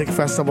greatest music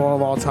festival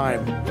of all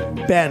time.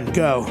 Ben,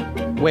 go.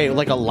 Wait,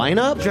 like a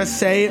lineup? Just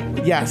say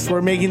yes.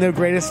 We're making the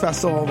greatest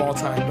festival of all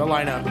time. The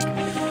lineup.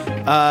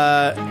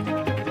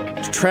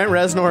 Trent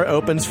Reznor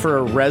opens for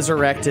a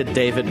resurrected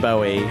David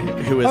Bowie,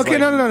 who is Okay, like,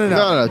 no.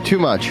 No, too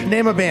much.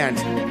 Name a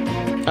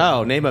band.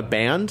 Oh, name a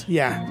band?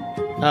 Yeah.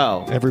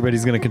 Oh,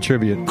 Everybody's going to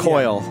contribute.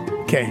 Coil.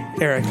 Okay,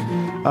 Eric.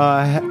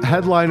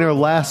 Headliner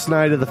last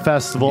night of the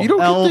festival. You don't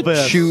Elvis.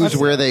 get to choose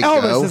where they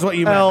Elvis go. is what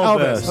you meant.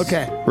 Elvis.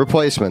 Okay,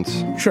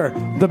 Replacements. sure.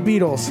 The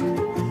Beatles.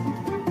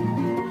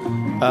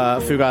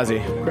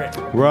 Fugazi. Great.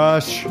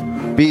 Rush.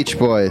 Beach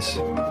Boys.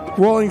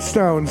 Rolling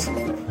Stones.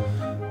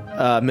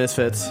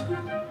 Misfits.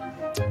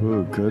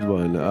 Ooh, good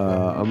one.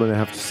 I'm gonna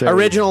have to say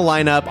Original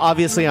lineup.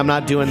 Obviously, I'm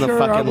not doing the Sure,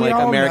 fucking we like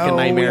all American know,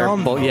 we Nightmare. all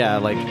know. Yeah,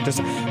 like I just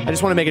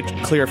want to make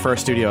it clear for our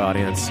studio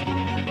audience.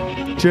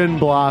 Gin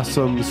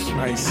Blossoms.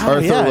 Nice.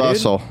 Arthur yeah, dude.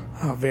 Russell.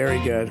 Oh, very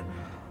good.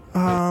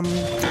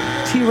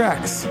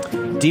 T-Rex.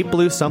 Deep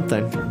Blue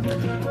something.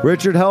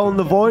 Richard Hell and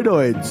the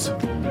Voidoids.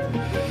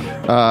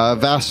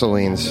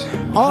 Vaselines.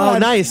 I'll add-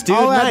 nice, dude,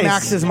 I'll add nice.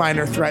 Max's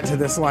Minor Threat to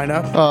this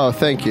lineup. Oh,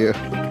 thank you.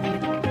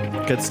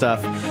 Good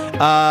stuff.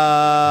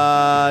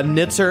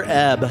 Nitzer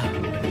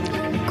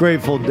Ebb.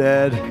 Grateful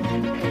Dead.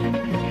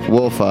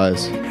 Wolf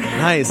Eyes.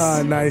 Nice.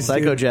 Nice,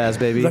 Psycho dude. Jazz,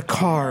 baby. The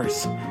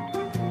Cars.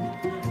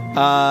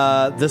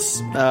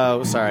 This.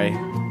 Oh, sorry.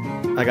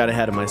 I got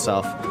ahead of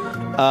myself.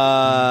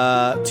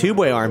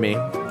 Tubeway Army.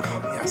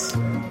 Yes.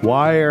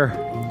 Wire.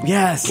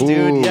 Yes, dude.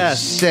 Ooh,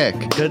 yes. sick.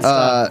 Good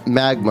stuff.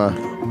 Magma.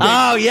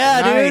 Oh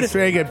yeah, dude. Nice,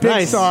 very good. Big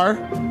Nice. Star.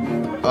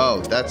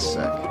 Oh, that's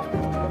sick.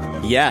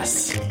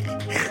 Yes.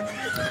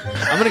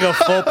 I'm gonna go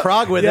full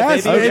prog with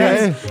Yes, it, baby.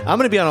 okay. Yes. I'm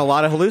gonna be on a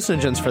lot of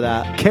hallucinogens for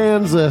that.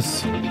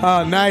 Kansas.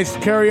 Nice.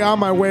 Carry On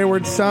My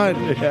Wayward Son.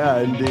 Yeah,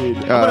 indeed.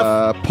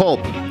 Pulp.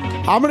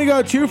 I'm going to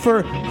go, too,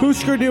 for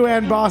Husker Du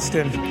and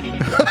Boston.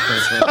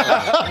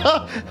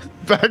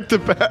 Back to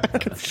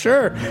back.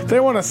 Sure. If they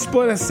want to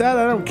split a set,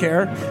 I don't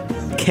care.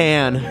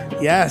 Can.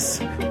 Yes.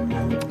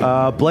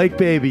 Blake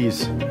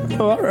Babies.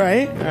 All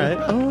right.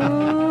 All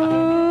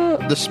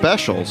right. The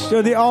Specials.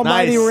 So the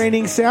almighty Nice.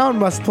 reigning sound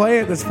must play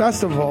at this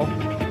festival.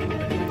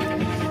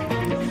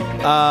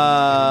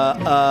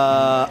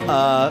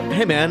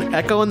 Hey man,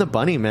 Echo and the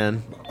Bunny,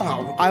 man.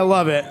 Oh, I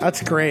love it.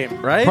 That's great.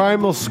 Right?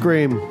 Primal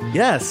Scream.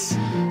 Yes.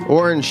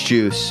 Orange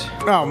Juice.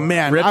 Oh,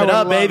 man. Rip I it would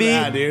up, love baby.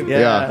 that, dude.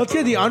 Yeah. Let's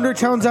get the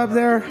undertones up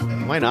there.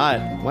 Why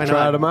not? Why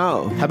Try not? them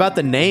out. How about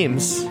the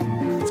names?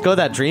 Let's go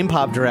that dream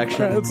pop All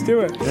direction. right, let's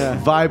do it.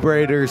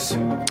 Vibrators.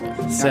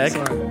 Sick.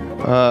 Excellent.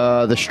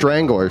 The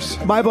Stranglers.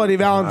 My Bloody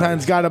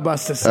Valentine's got to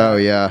bust a set. Oh,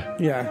 yeah.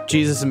 Yeah.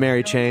 Jesus and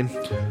Mary Chain.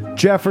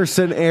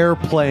 Jefferson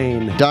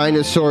Airplane.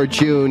 Dinosaur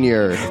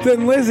Jr.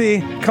 Then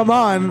Lizzie, come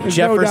on. There's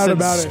no doubt Jefferson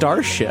about it.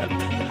 Starship.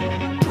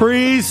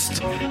 Priest.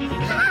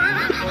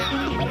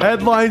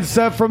 Headline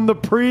set from the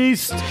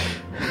Priest.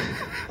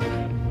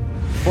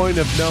 Point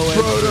of no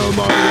entry.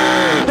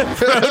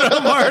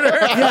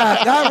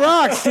 Yeah, that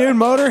rocks, dude.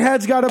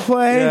 Motorhead's got to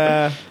play.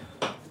 Yeah.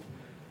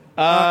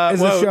 Is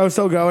the show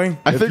still going?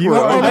 I think you we're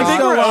are- over. I think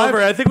still we're live?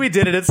 over. I think we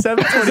did it. It's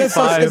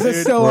 7:25. Is it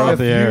dude. still We're on? off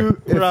the air.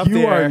 We're off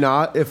the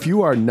air. If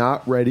you are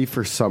not ready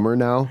for summer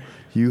now,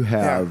 you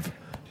have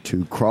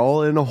to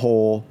crawl in a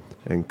hole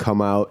and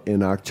come out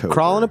in October.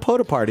 Crawl in a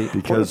pota party.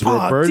 because Oh,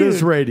 Roberta's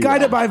dude, radio.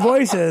 Guided by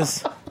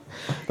voices.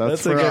 That's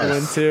That's a for good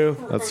us. one too.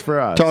 That's for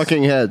us.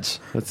 Talking Heads.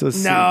 That's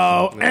a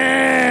No.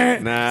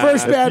 Nah.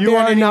 First bad If you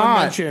band are anyone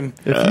not, mentioned.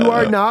 if you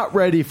are not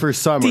ready for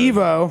summer,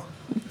 Devo.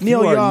 if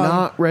Neil you are Young.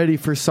 not ready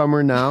for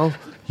summer now,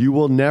 you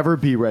will never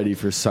be ready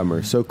for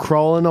summer. So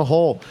crawl in a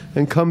hole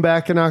and come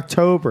back in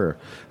October,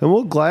 and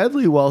we'll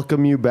gladly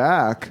welcome you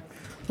back.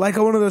 like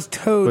one of those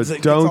toads. But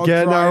that don't gets all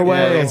get in our dried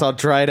way. out. It's all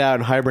dried out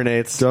and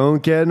hibernates.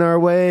 Don't get in our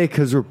way,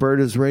 because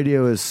Roberta's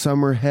Radio is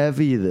summer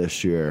heavy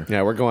this year.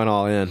 Yeah, we're going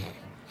all in.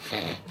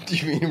 Do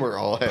you mean we're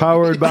all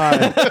Powered by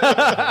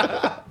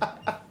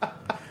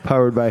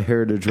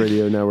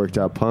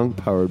HeritageRadioNetwork.punk,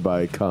 powered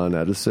by Con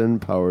Edison,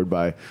 powered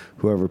by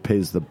whoever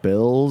pays the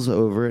bills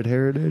over at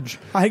Heritage.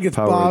 I think it's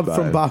Powered Bob by-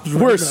 from Bob's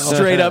We're Radio.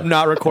 straight up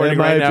not recording It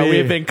right might now. be.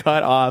 We've been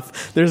cut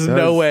off. There's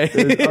no way.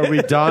 Are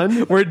we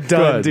done? We're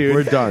done, Good. dude.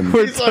 We're done.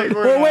 We're He's like, done.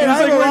 we're Well, wait, not- I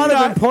have like, a we're lot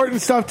not- of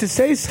important stuff to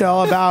say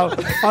still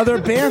about other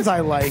bands I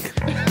like.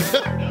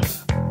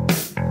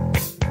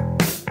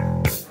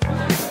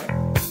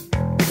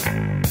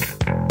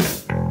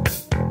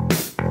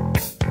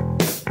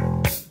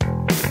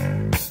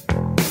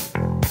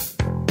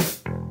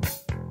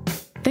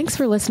 Thanks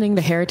for listening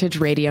to Heritage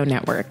Radio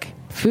Network,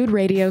 food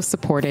radio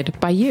supported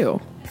by you.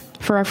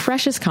 For our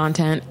freshest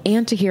content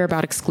and to hear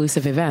about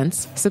exclusive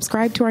events,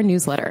 subscribe to our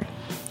newsletter.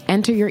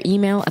 Enter your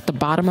email at the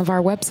bottom of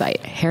our website,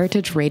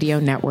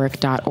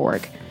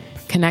 heritageradionetwork.org.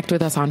 Connect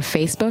with us on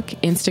Facebook,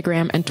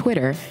 Instagram, and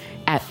Twitter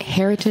at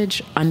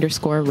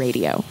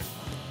heritage_radio.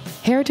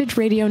 Heritage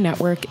Radio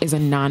Network is a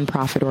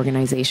nonprofit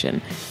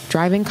organization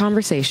driving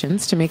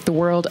conversations to make the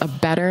world a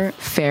better,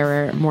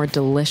 fairer, more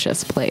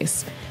delicious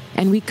place.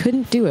 And we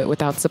couldn't do it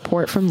without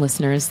support from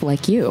listeners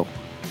like you.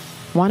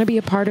 Want to be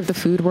a part of the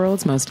food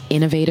world's most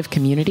innovative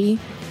community?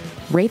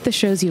 Rate the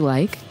shows you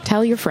like,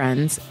 tell your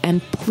friends,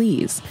 and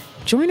please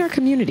join our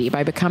community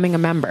by becoming a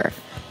member.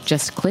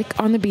 Just click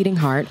on the beating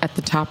heart at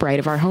the top right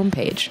of our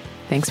homepage.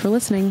 Thanks for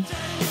listening.